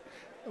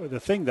 The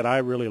thing that I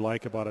really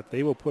like about it,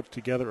 they will put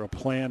together a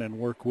plan and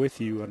work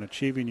with you on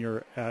achieving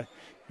your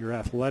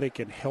athletic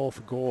and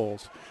health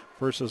goals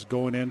versus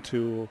going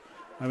into,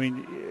 I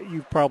mean,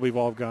 you've probably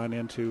all gone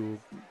into,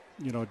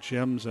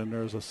 gyms and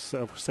there's a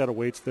set of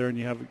weights there and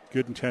you have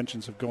good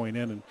intentions of going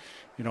in and,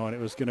 and it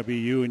was going to be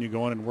you and you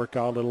go in and work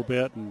out a little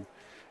bit and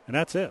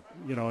that's it,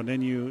 and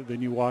then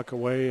you walk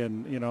away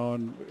and,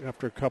 and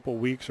after a couple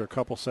weeks or a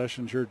couple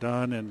sessions you're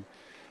done. And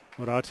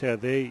but I'll tell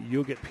you,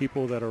 you'll get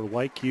people that are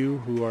like you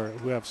who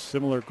have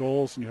similar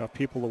goals, and you have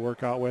people to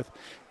work out with.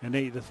 And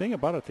the thing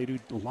about it, they do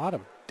a lot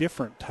of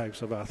different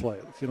types of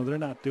athletics. They're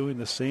not doing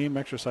the same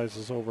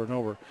exercises over and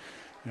over.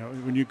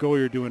 When you go,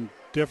 you're doing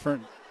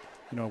different,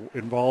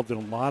 involved in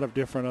a lot of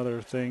different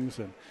other things.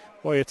 And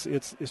boy,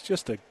 it's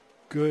just a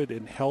good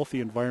and healthy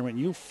environment.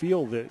 You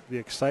feel the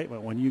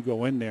excitement when you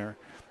go in there.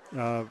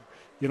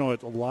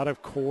 It's a lot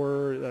of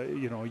core,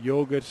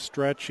 yoga,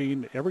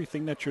 stretching,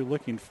 everything that you're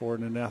looking for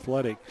in an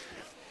athletic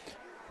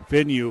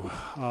venue.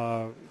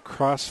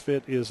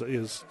 CrossFit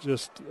is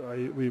just,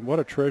 what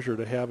a treasure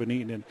to have in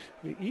Eaton.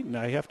 And Eaton,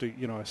 I have to,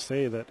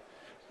 say that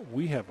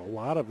we have a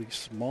lot of these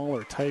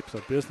smaller types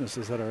of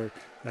businesses that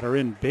are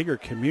in bigger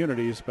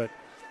communities, but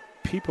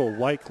people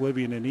like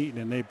living in Eaton,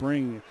 and they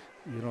bring,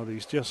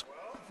 these just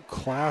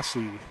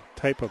classy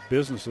type of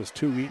businesses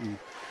to Eaton.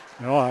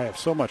 I have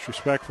so much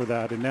respect for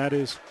that, and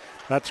that's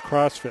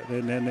CrossFit.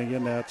 And then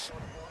again, that's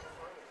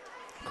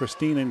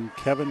Christine and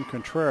Kevin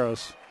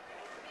Contreras.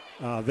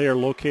 They are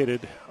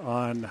located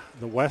on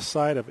the west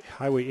side of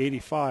Highway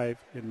 85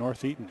 in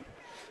North Eaton.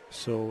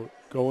 So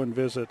go and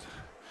visit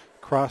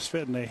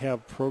CrossFit, and they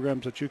have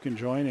programs that you can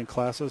join and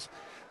classes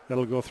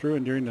that'll go through.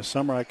 And during the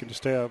summer, I can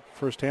just say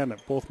firsthand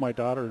that both my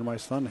daughter and my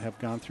son have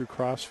gone through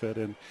CrossFit,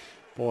 and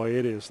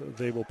boy,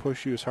 they will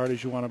push you as hard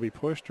as you want to be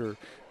pushed or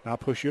not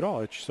push you at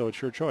all. So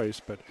it's your choice.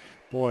 But,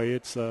 boy,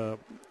 it's a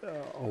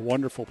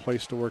wonderful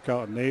place to work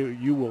out.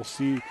 And you will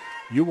see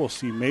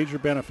major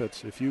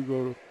benefits if you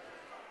go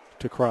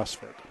to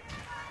CrossFit.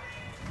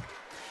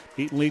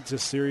 Eaton leads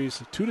this series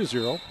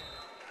 2-0.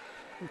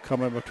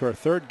 Coming up to our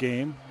third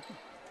game,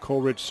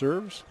 Coleridge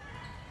serves.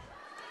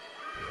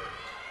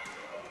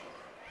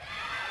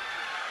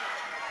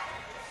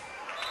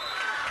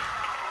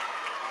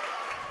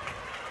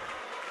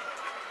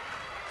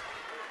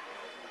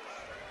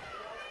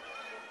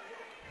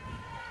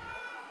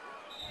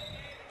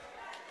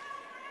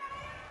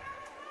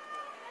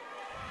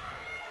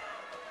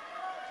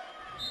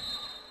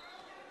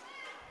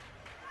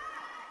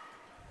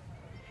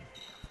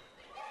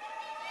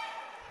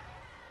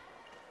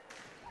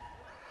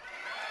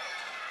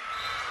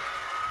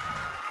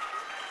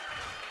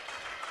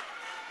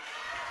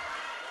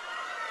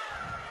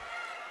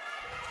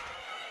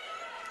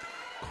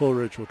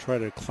 Coleridge will try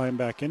to climb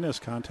back in this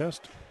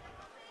contest.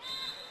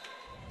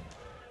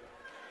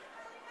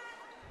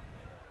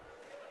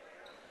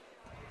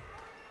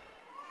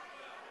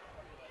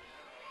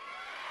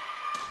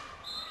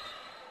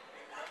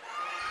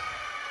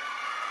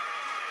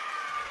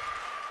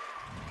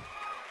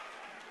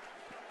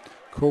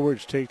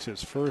 Coleridge takes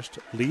his first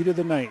lead of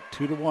the night,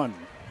 2-1.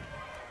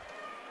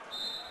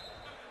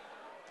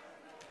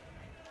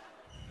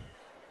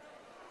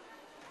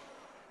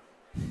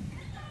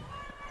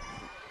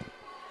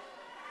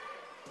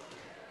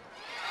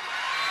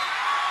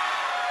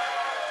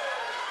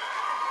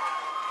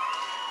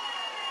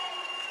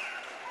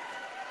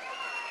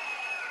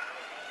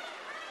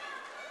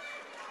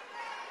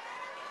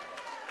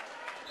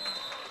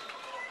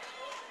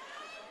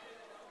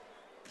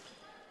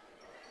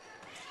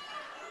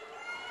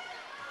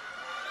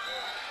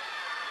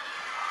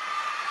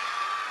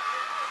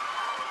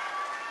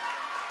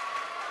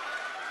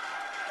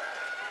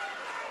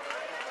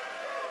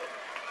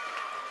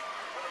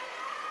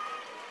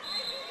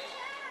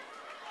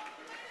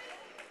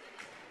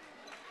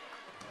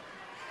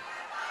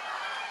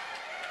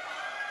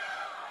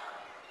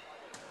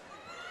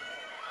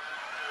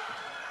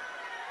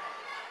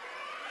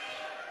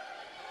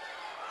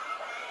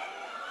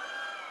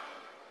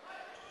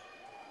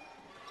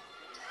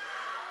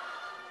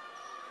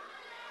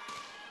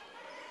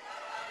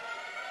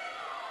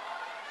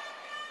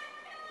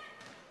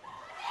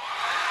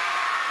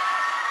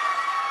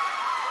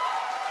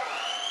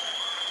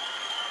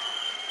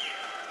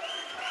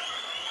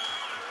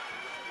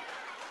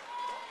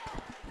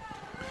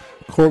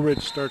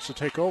 Coleridge starts to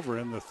take over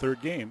in the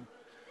third game,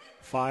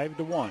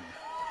 5-1.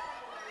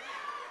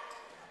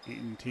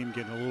 Eaton team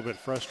getting a little bit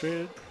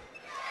frustrated.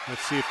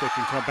 Let's see if they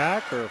can come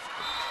back or if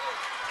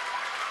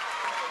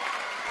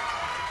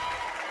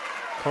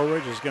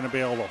Coleridge is going to be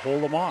able to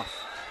hold them off.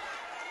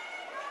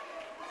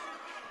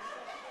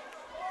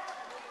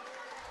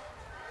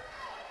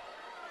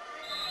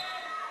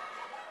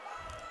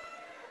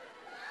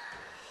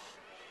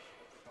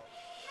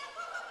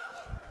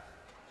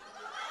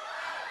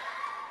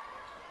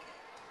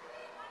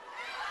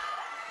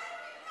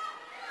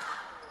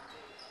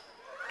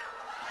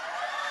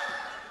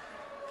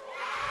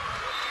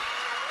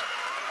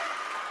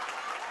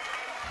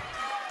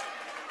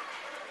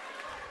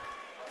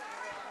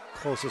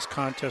 Closest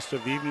contest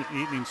of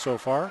evening so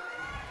far.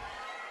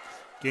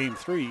 Game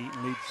 3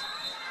 leads,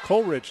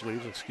 Coleridge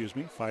leads,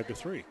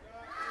 5-3.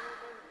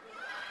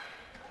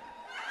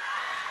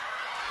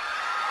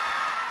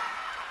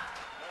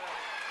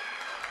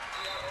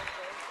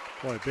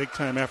 Boy, big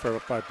time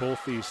effort by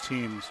both these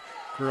teams.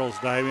 Girls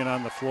diving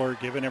on the floor,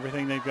 giving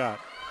everything they've got.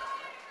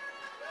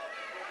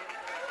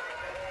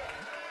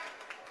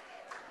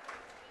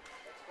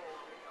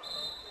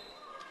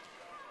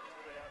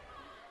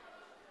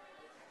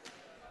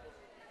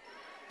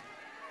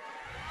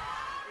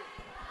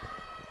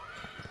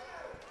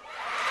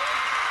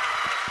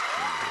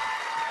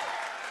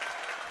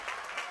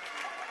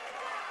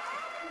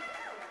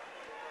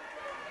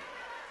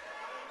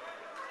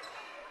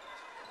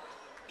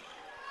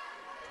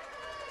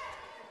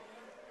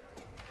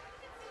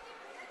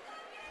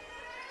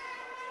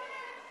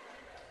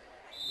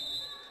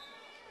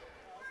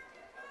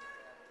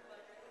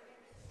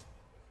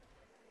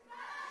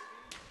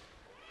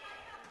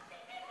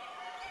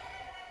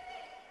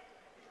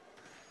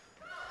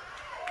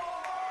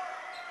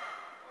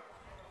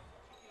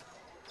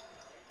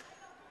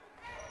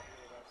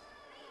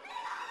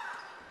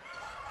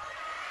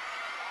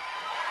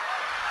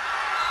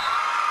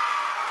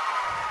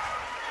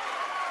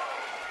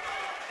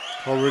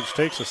 Coleridge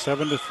takes a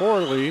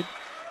 7-4 lead.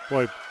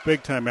 Boy,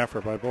 big time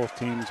effort by both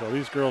teams. Well,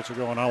 these girls are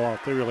going all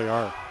out. They really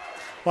are.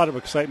 A lot of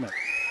excitement.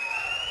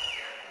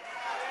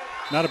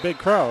 Not a big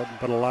crowd,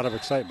 but a lot of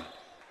excitement.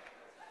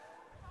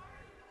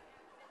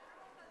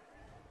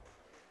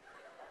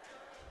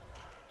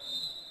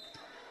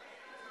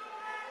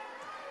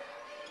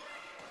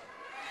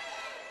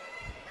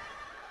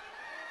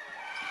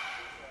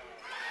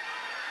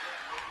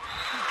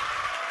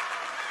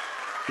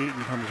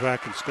 Eaton comes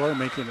back and scores,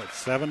 making it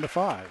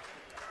 7-5.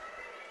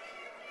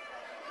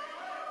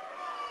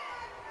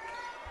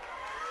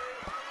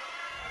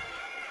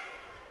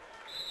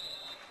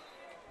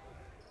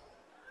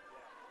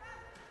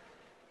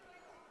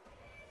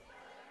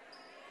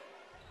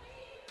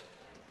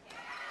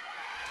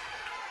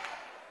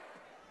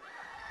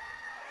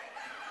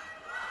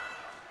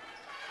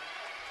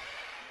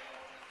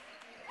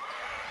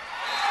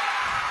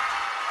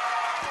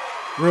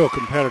 Real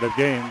competitive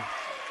game.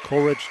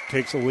 Coleridge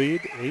takes a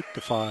lead,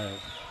 8-5.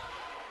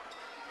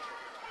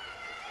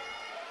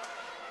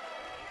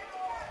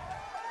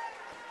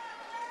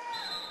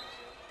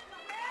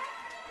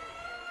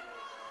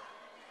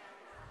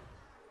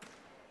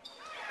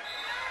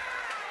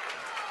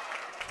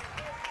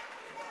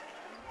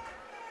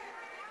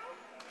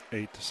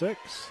 Eight to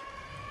 6.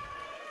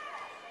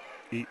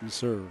 Eaton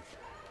serve.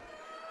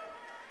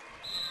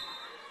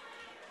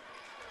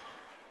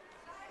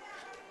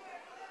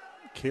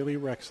 Kaylee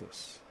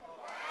Rexus.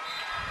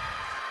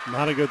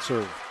 Not a good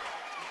serve.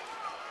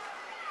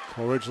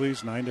 Coleridge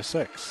leads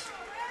 9-6.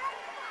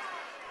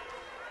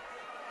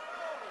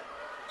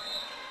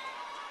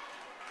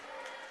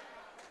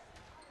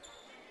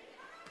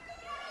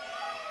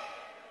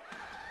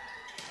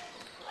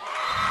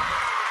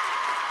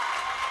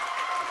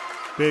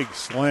 Big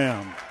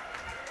slam.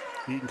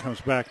 Eaton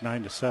comes back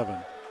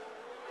 9-7.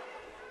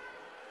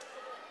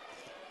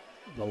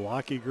 The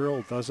Lockheed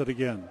girl does it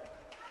again.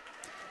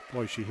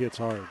 Boy, she hits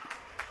hard.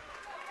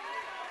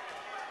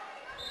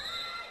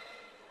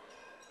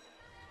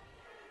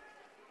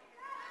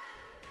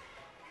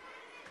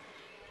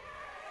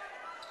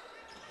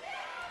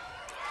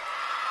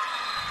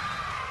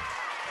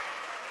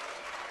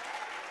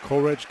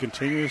 Coleridge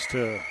continues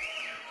to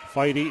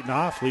fight Eaton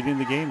off, leading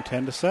the game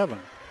 10-7.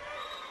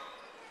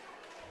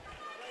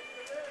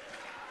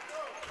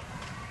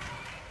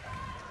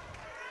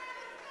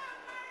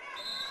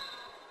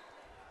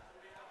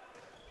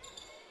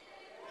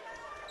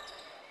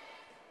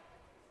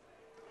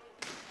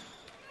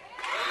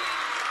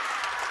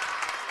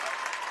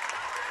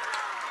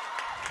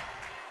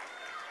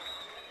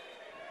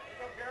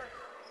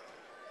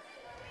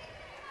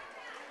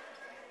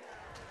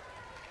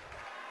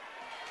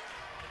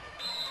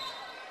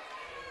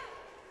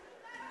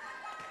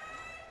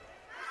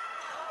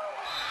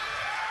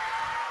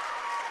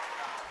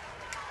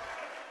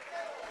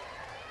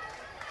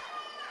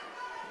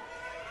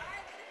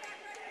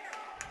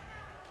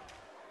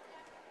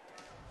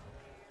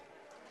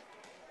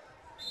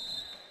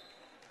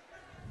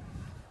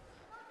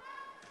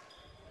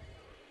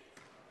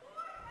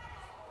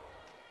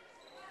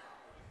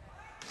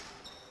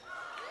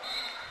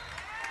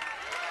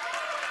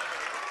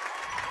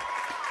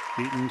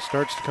 Eaton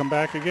starts to come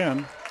back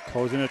again,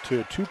 closing it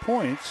to 2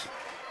 points,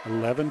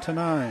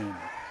 11-9.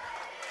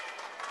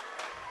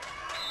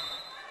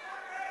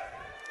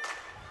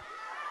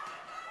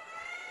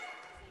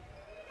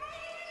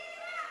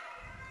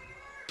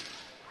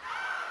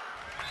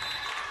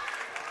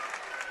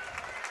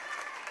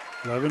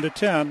 Eleven to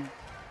 10.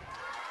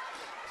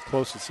 As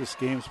close as this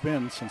game's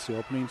been since the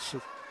opening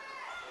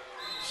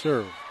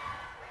serve.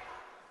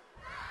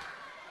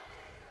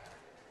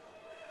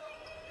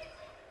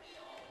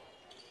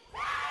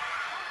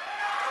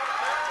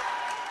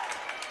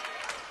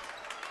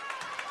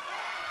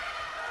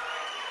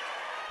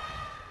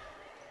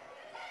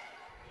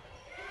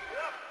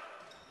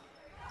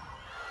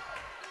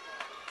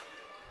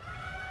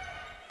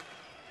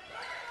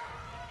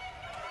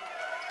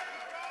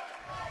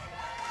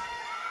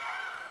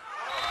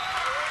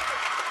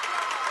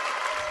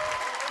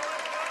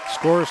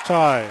 Score is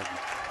tied.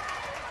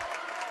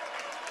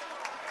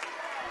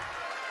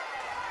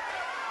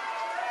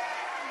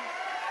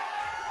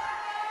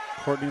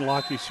 Courtney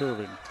Lockie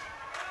serving.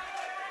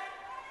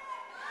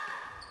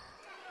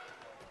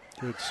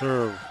 Good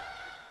serve.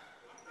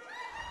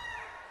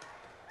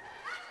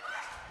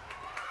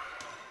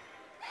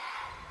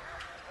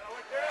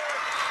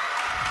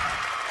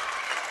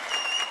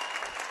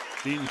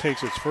 Eaton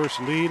takes its first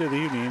lead of the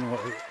evening,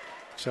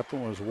 except it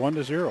was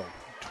 1-0,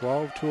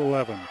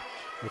 12-11.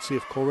 Let's see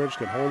if Coleridge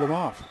can hold them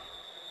off.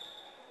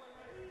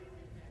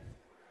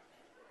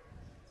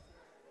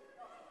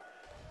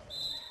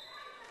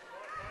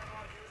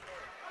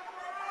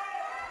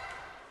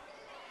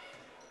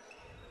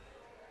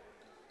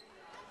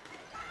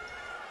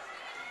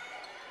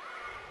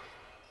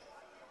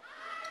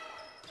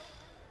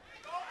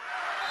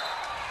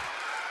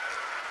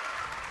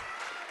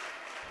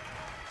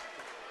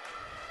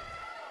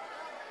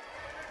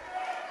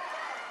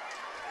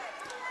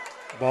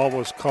 Ball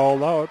was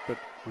called out, but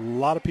a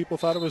lot of people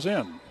thought it was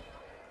in.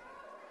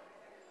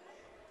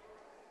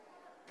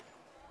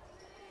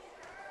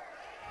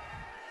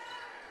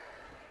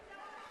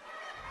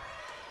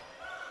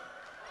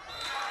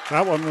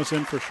 That one was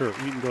in for sure.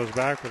 Eaton goes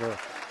back with a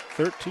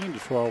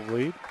 13-12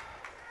 lead.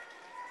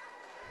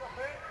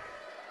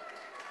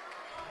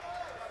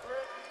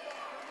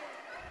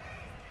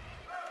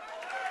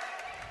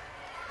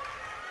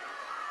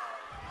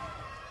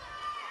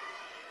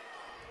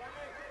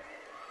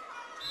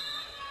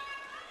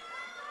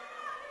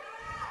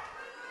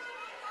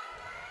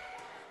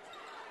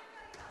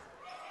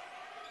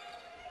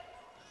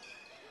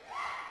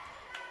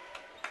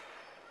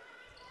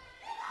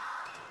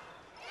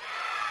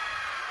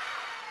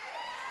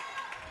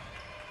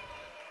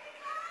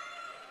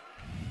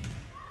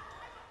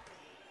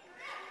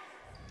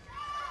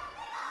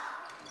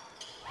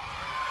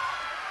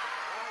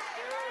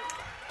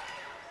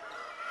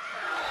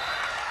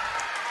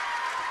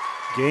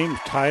 Game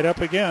tied up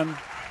again.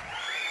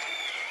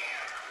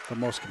 The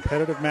most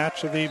competitive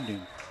match of the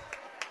evening.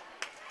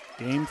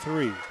 Game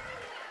 3.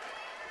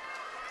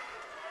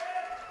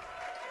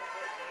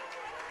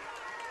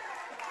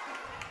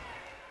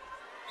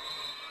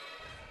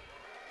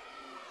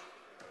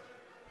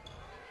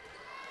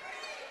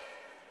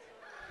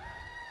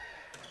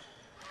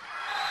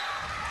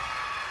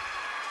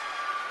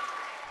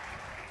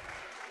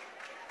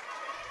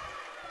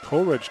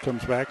 Coleridge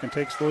comes back and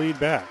takes the lead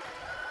back.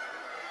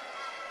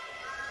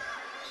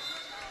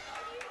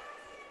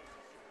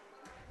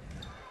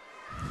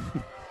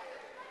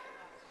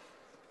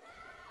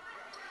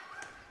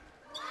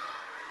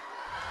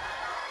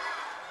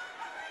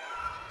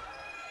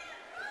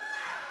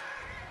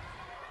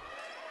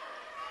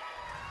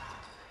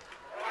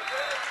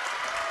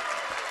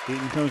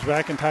 Eaton comes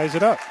back and ties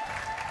it up.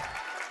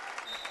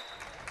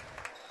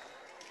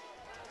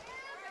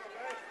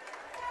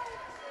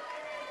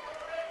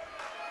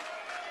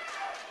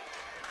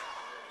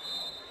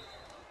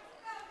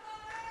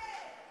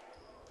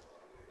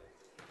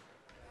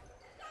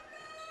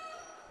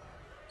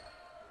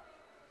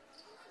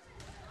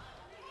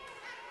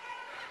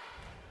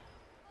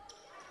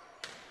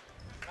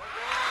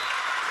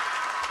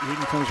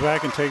 Eaton comes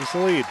back and takes the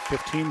lead,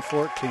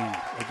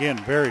 15-14. Again,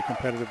 very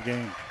competitive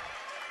game.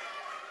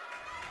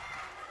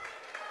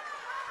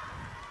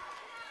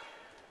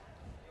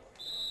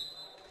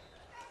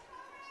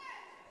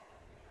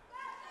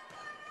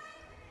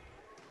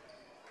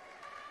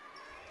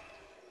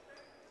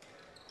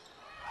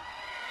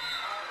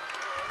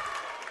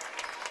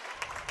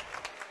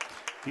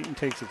 Eaton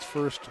takes its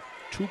first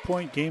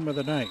 2-point game of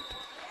the night,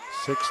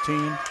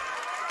 16-14.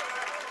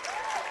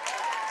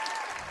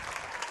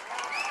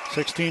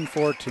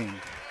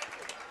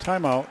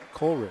 Timeout,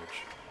 Coleridge.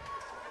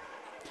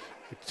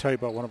 I can tell you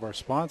about one of our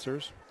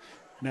sponsors,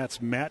 and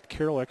that's Matt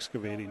Carroll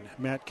Excavating.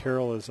 Matt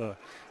Carroll is a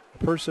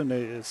person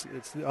that it's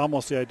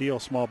almost the ideal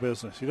small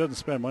business. He doesn't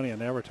spend money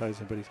on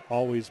advertising, but he's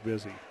always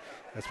busy.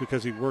 That's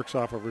because he works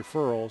off of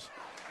referrals.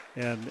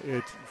 And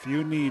if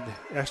you need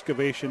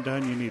excavation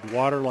done, you need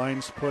water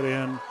lines put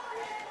in,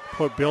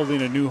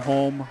 building a new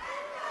home.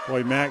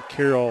 Boy, Matt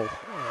Carroll,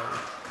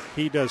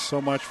 he does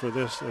so much for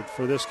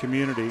this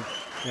community,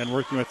 and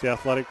working with the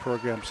athletic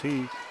programs.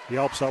 He He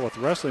helps out with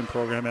the wrestling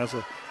program as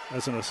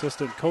an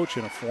assistant coach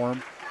in a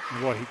form.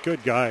 And boy,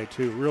 good guy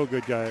too, real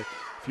good guy.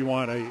 If you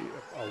want a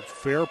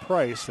fair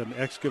price, an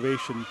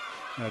excavation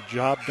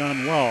job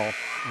done well,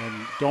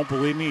 and don't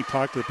believe me,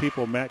 talk to the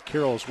people Matt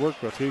Carroll has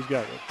worked with. He's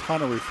got a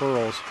ton of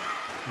referrals.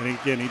 And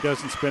again, he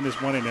doesn't spend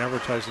his money in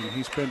advertising.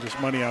 He spends his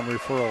money on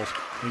referrals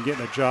and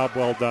getting a job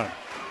well done.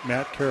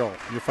 Matt Carroll.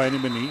 You'll find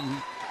him in the Eaton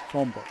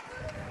phone book.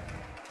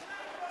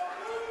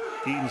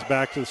 Eaton's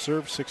back to the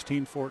serve,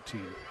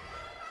 16-14.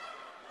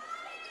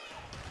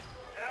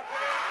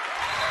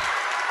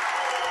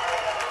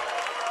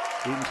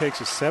 Eaton takes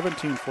a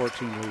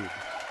 17-14 lead.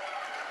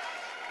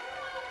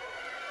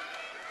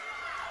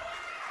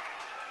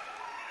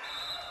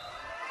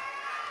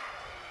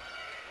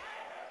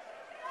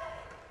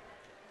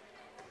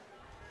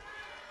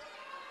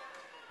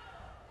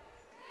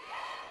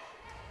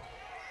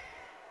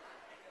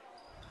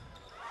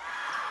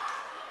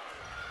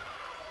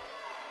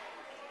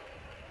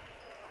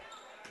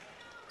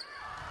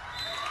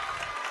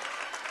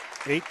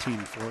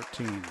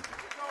 (18-14).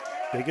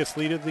 Biggest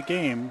lead of the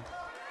game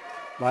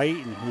by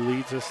Eaton, who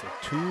leads us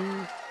at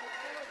 2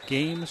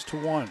 games to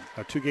 1.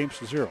 2 games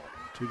to 0.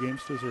 2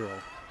 games to 0.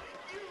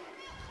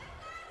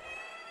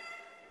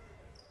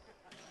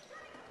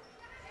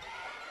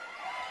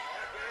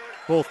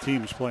 Both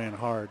teams playing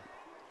hard.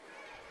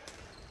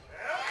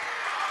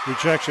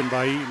 Rejection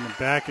by Eaton, and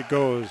back it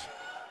goes.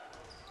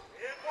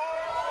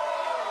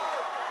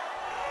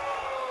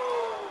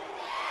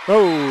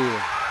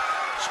 Oh!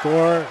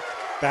 Score.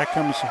 Back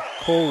comes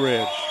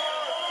Coleridge.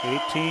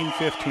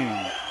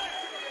 18-15.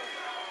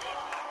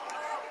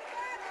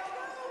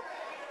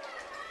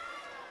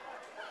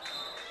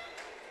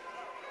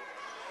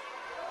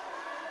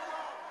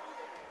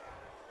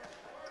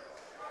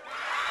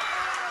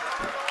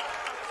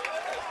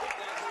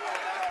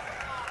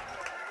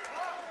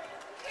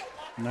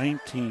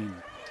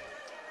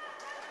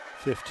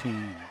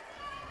 (19-15).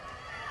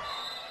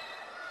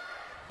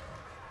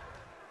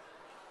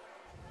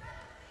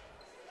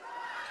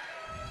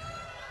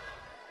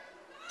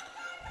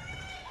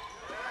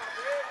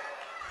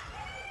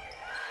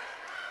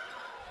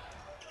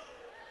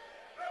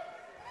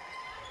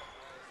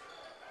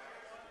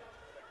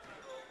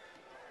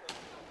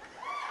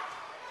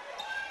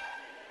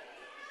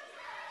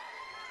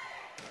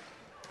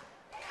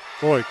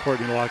 Boy,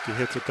 Courtney Lockey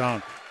hits it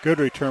down. Good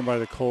return by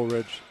the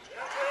Coleridge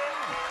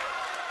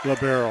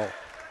libero.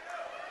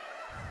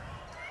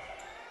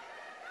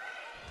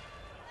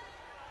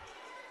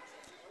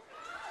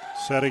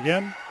 Set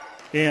again,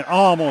 and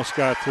almost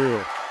got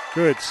through.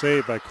 Good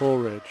save by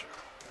Coleridge.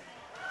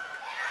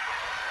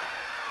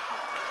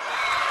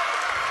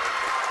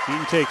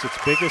 Eaton takes its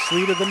biggest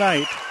lead of the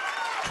night,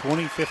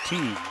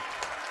 20-15.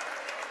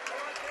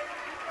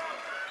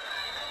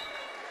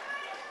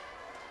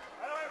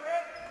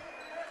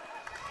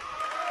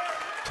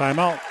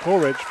 Timeout,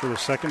 Coleridge, for the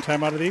second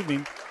timeout of the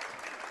evening.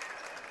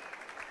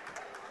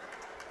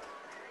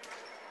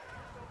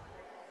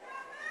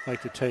 I'd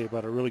like to tell you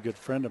about a really good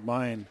friend of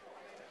mine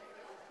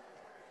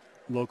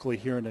locally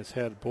here, and has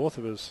had both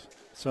of his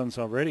sons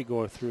already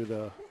go through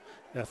the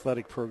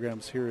athletic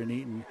programs here in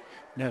Eaton,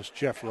 and that's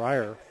Jeff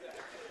Ryer.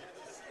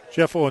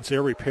 Jeff owns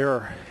Air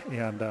Repair,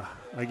 and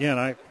again,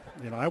 I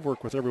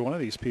work with every one of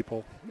these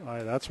people.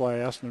 That's why I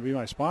asked them to be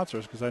my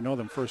sponsors, because I know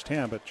them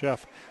firsthand. But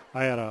Jeff,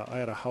 I had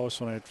a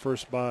house when I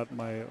first bought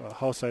my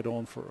house I'd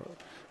owned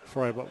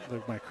before I bought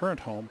my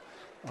current home.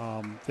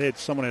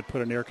 Someone had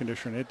put an air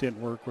conditioner in, it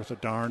didn't work worth a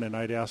darn, and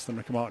I'd ask them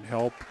to come out and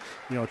help,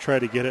 try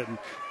to get it, and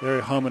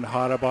they're humming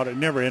hot about it. It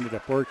never ended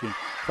up working.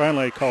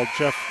 Finally, I called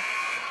Jeff.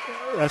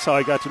 That's how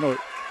I got to know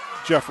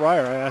Jeff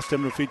Ryer. I asked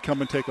him if he'd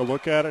come and take a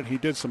look at it. He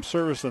did some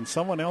service on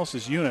someone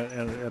else's unit,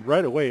 and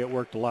right away it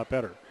worked a lot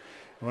better.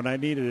 When I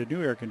needed a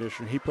new air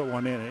conditioner, he put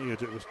one in, and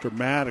it was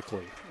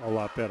dramatically a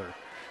lot better.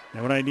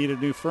 And when I needed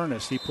a new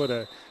furnace, he put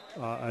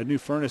a new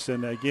furnace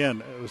in.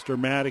 Again, it was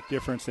dramatic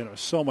difference, and it was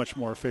so much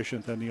more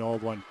efficient than the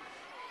old one.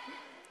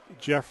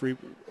 Jeff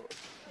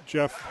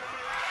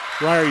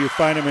Ryer, you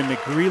find him in the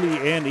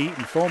Greeley and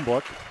Eaton phone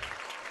book.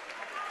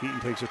 Eaton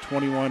takes a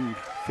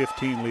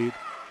 21-15 lead.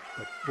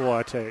 But boy,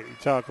 I tell you,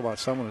 talk about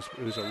someone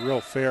who's a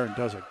real fair and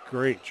does a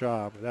great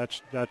job.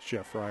 That's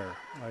Jeff Ryer.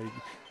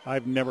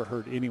 I've never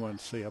heard anyone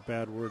say a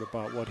bad word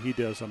about what he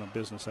does on a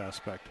business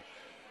aspect.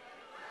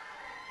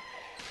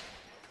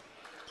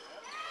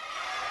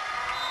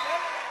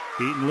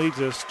 Eaton leads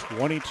us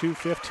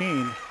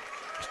 22-15,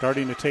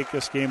 starting to take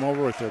this game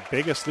over with their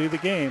biggest lead of the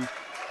game.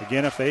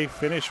 Again, if they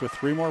finish with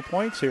 3 more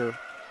points here,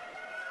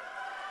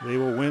 they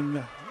will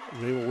win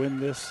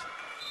this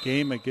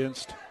game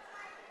against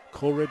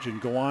Coleridge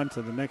and go on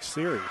to the next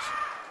series.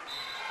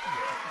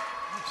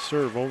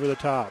 Serve over the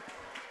top.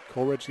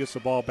 Coleridge gets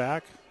the ball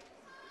back.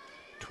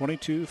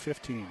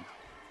 22-15.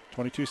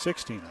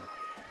 22-16.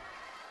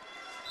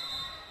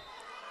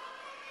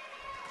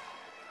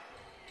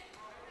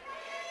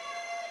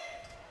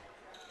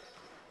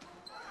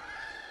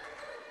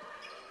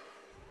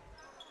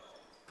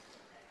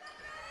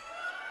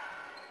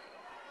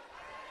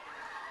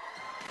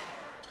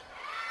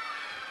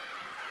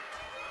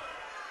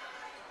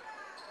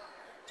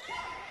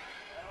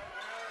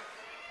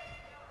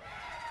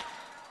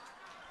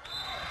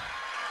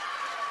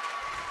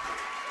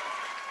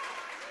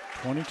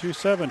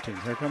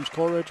 22-17. Here comes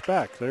Coleridge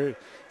back.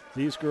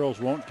 These girls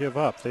won't give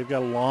up. They've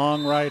got a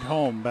long ride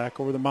home back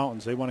over the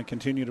mountains. They want to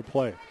continue to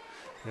play.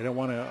 They don't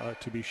want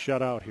to be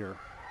shut out here.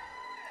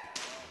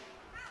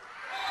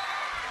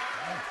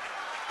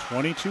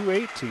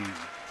 22-18.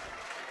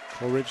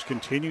 Coleridge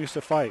continues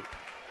to fight.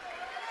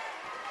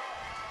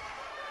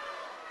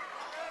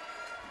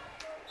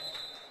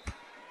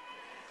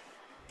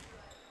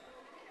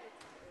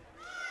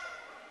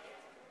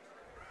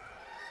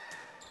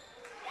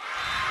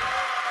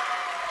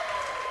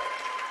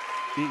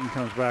 Eaton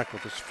comes back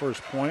with his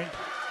first point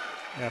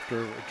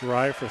after a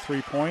drive for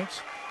 3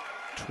 points.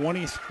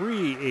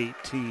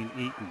 23-18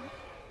 Eaton.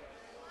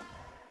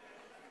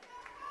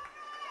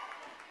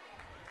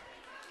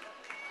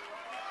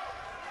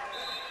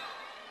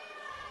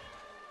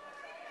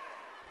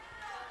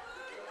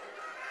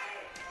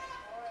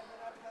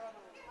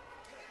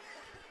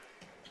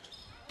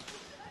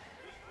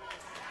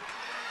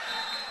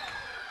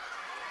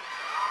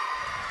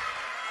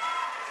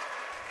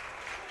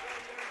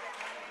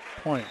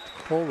 Point,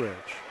 Coleridge,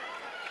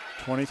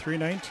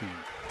 23-19.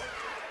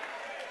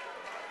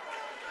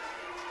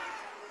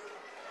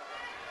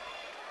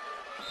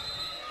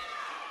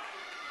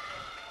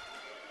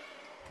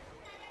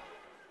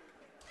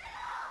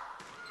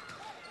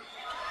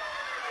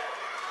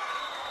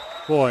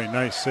 Boy,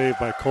 nice save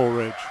by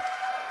Coleridge.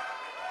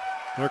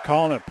 They're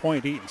calling it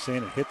point Eaton,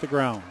 saying it hit the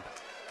ground.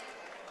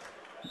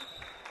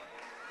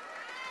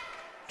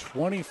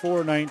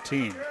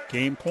 24-19,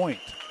 game point.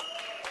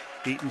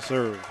 Eaton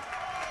serve.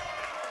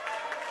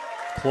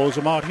 Close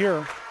them out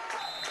here.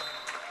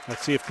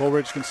 Let's see if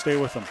Coleridge can stay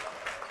with them.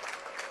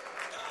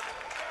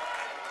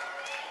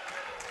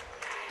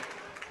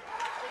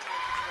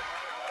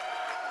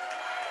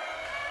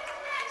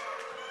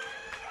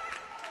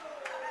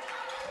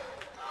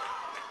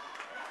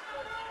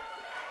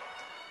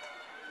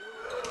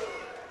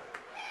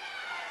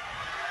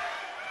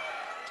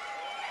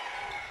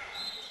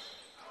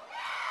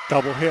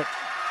 Double hit.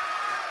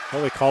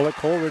 Well, they call it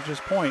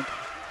Coleridge's point.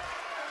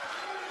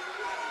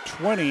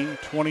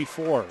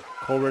 20-24,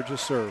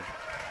 Coleridge's serve.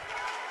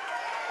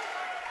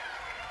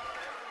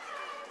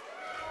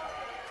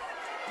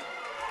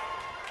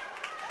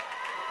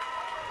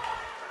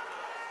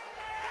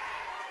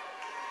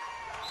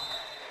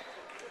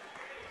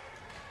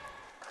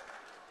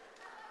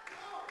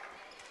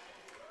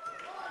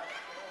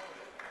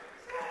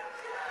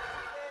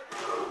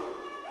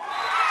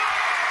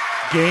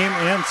 Game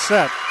and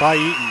set by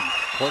Eaton.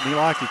 Courtney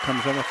Lockey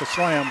comes in with the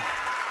slam.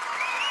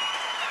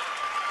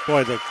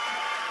 Boy, the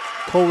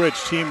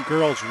Coleridge team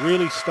girls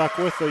really stuck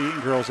with the Eaton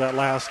girls that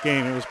last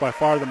game. It was by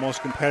far the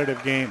most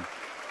competitive game.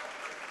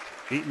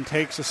 Eaton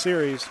takes the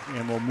series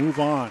and will move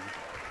on.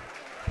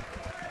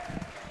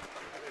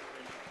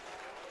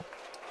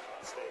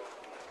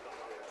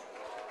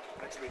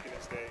 Next week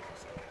is day.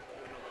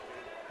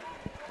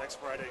 Next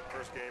Friday,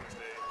 first game is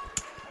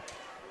day.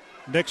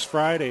 Next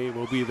Friday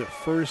will be the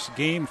first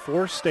game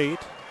for state.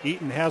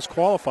 Eaton has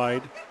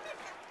qualified,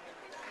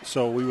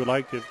 so we would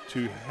like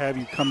to have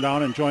you come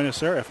down and join us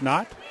there. If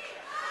not,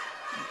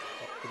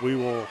 we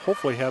will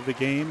hopefully have the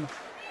game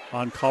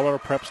on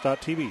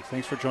ColoradoPreps.tv.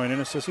 Thanks for joining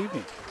us this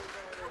evening.